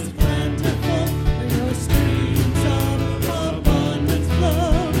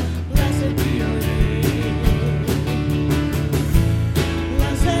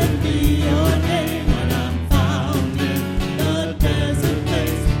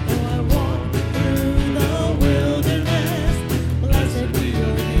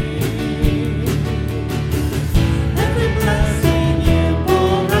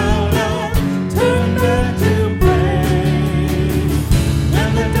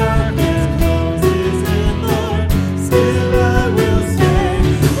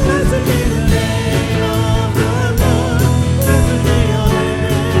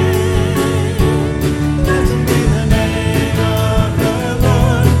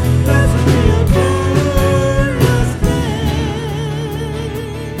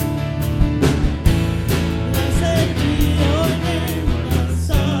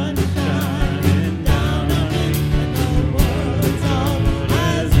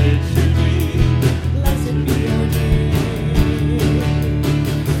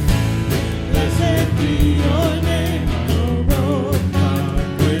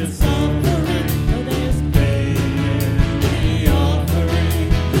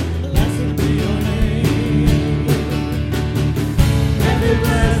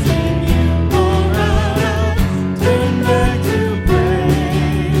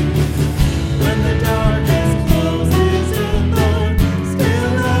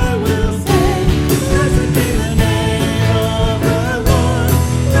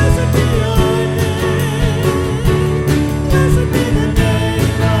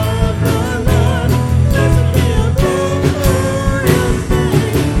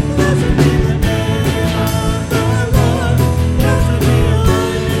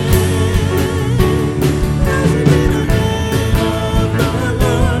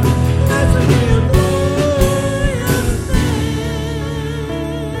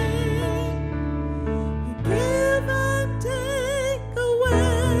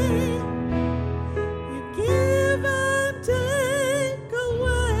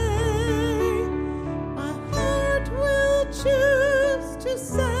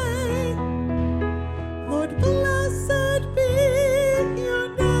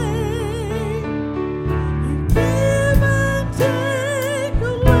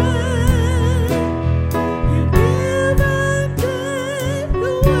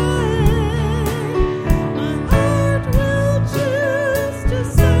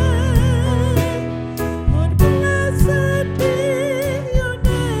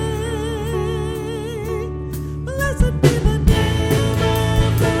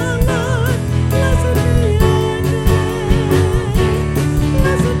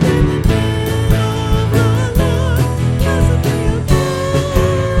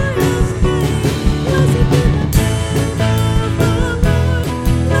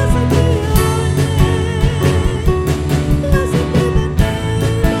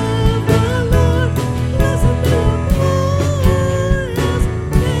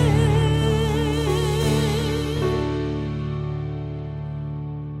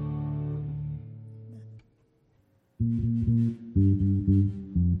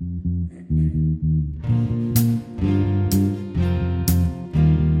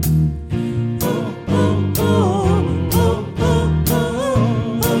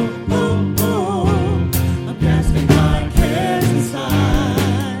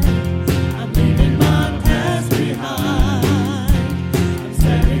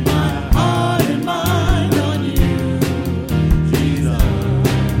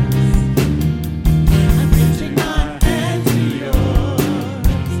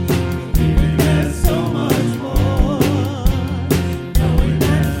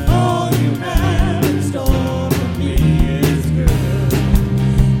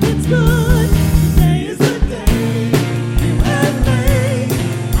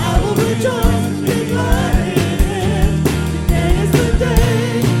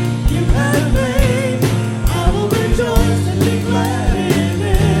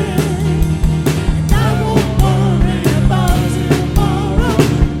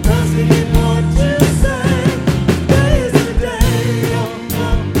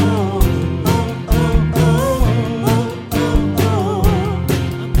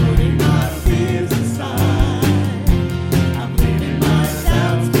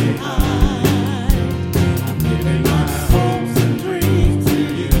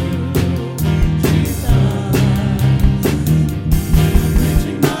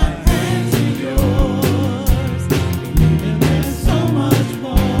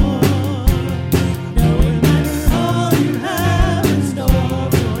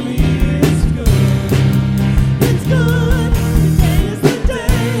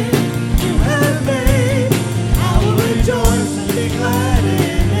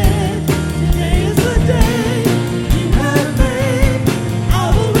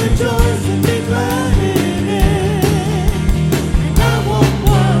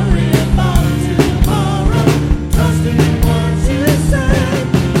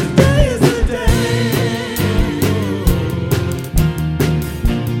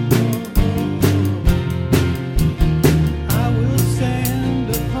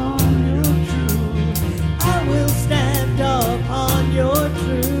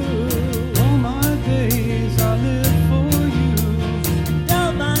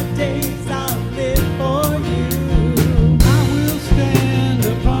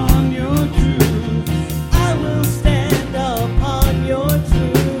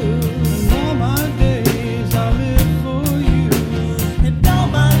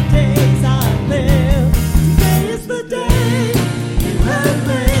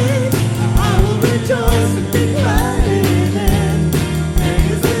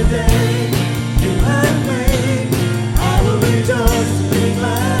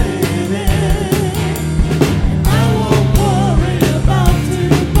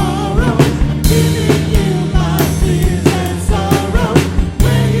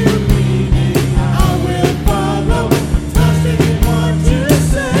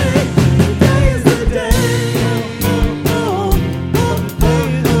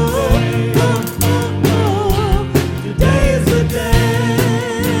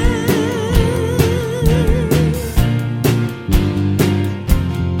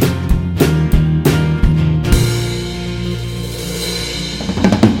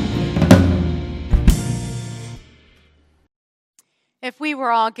 we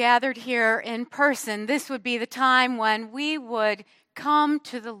were all gathered here in person, this would be the time when we would come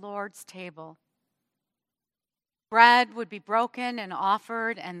to the Lord's table. Bread would be broken and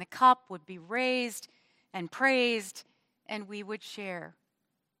offered, and the cup would be raised and praised, and we would share.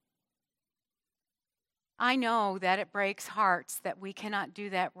 I know that it breaks hearts that we cannot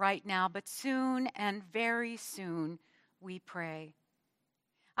do that right now, but soon and very soon we pray.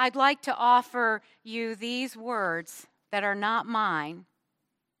 I'd like to offer you these words that are not mine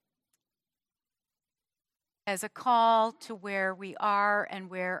as a call to where we are and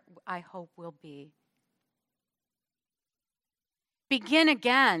where I hope we'll be. Begin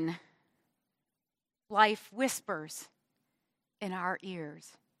again, life whispers in our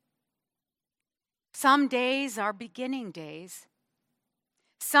ears. Some days are beginning days.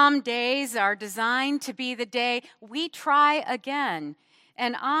 Some days are designed to be the day we try again.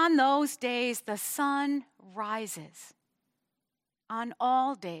 And on those days, the sun rises. On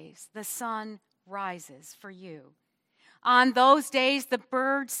all days, the sun rises for you. On those days, the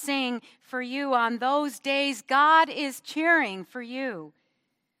birds sing for you. On those days, God is cheering for you.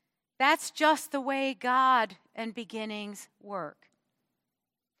 That's just the way God and beginnings work.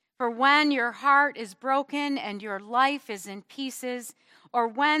 For when your heart is broken and your life is in pieces, or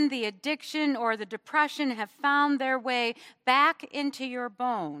when the addiction or the depression have found their way back into your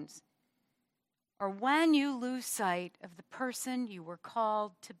bones, or when you lose sight of the person you were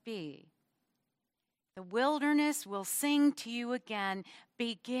called to be, the wilderness will sing to you again,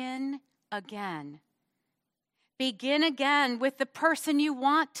 begin again. Begin again with the person you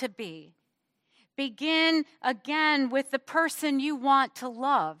want to be. Begin again with the person you want to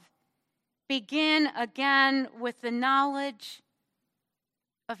love. Begin again with the knowledge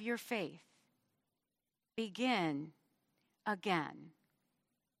of your faith. Begin again.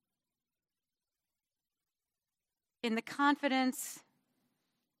 In the confidence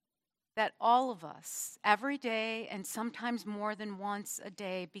that all of us, every day and sometimes more than once a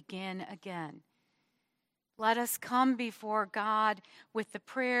day, begin again. Let us come before God with the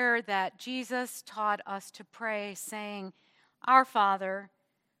prayer that Jesus taught us to pray, saying, Our Father,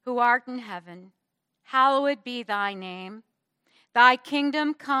 who art in heaven, hallowed be thy name. Thy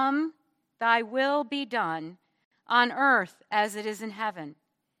kingdom come, thy will be done, on earth as it is in heaven.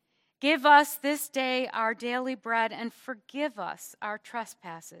 Give us this day our daily bread, and forgive us our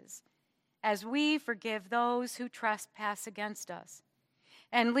trespasses, as we forgive those who trespass against us.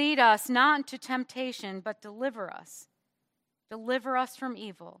 And lead us not into temptation, but deliver us. Deliver us from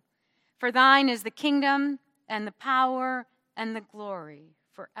evil. For thine is the kingdom, and the power, and the glory,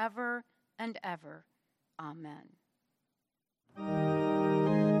 forever and ever. Amen.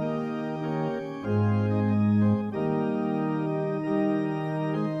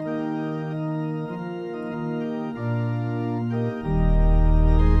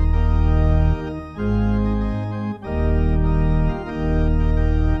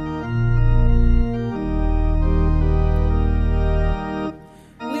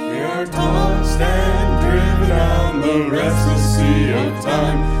 The restless sea of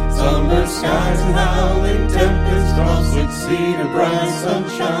time, somber skies and howling tempests toss with sea to bright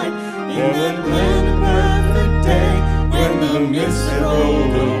sunshine. In the land of perfect day, when the mists have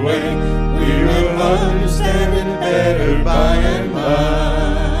rolled away, we will understand it better by and by.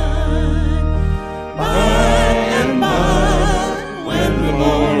 By and by, when the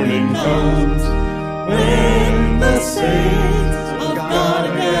morning comes, when the saints of God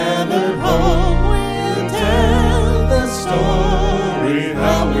are gathered home, we'll tell the story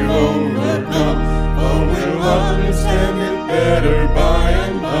how we've overcome, for we'll understand it better by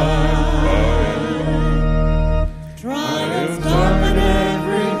and by. Trials darken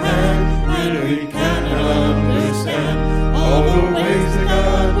every hand, really cannot understand all the ways that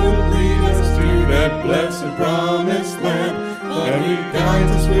God would lead us to that blessed promised land. But He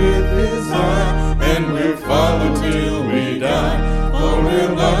guides us with His eye, and we'll follow till we die, for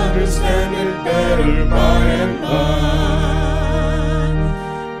we'll understand it better by and by.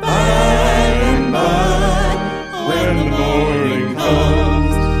 When the morning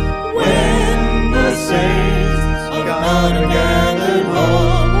comes, when the saints of God are gathered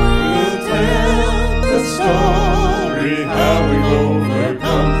home, we'll tell the story how we've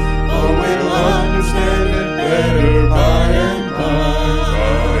overcome, for we'll understand it better by and by.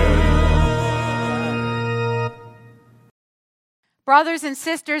 Brothers and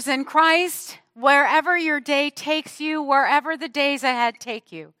sisters in Christ, wherever your day takes you, wherever the days ahead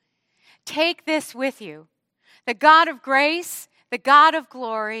take you, take this with you. The God of grace, the God of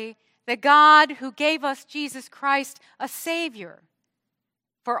glory, the God who gave us Jesus Christ, a Savior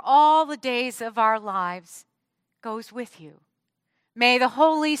for all the days of our lives, goes with you. May the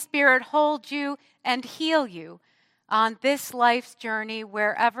Holy Spirit hold you and heal you on this life's journey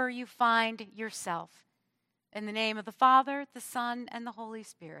wherever you find yourself. In the name of the Father, the Son, and the Holy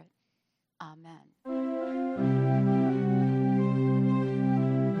Spirit. Amen.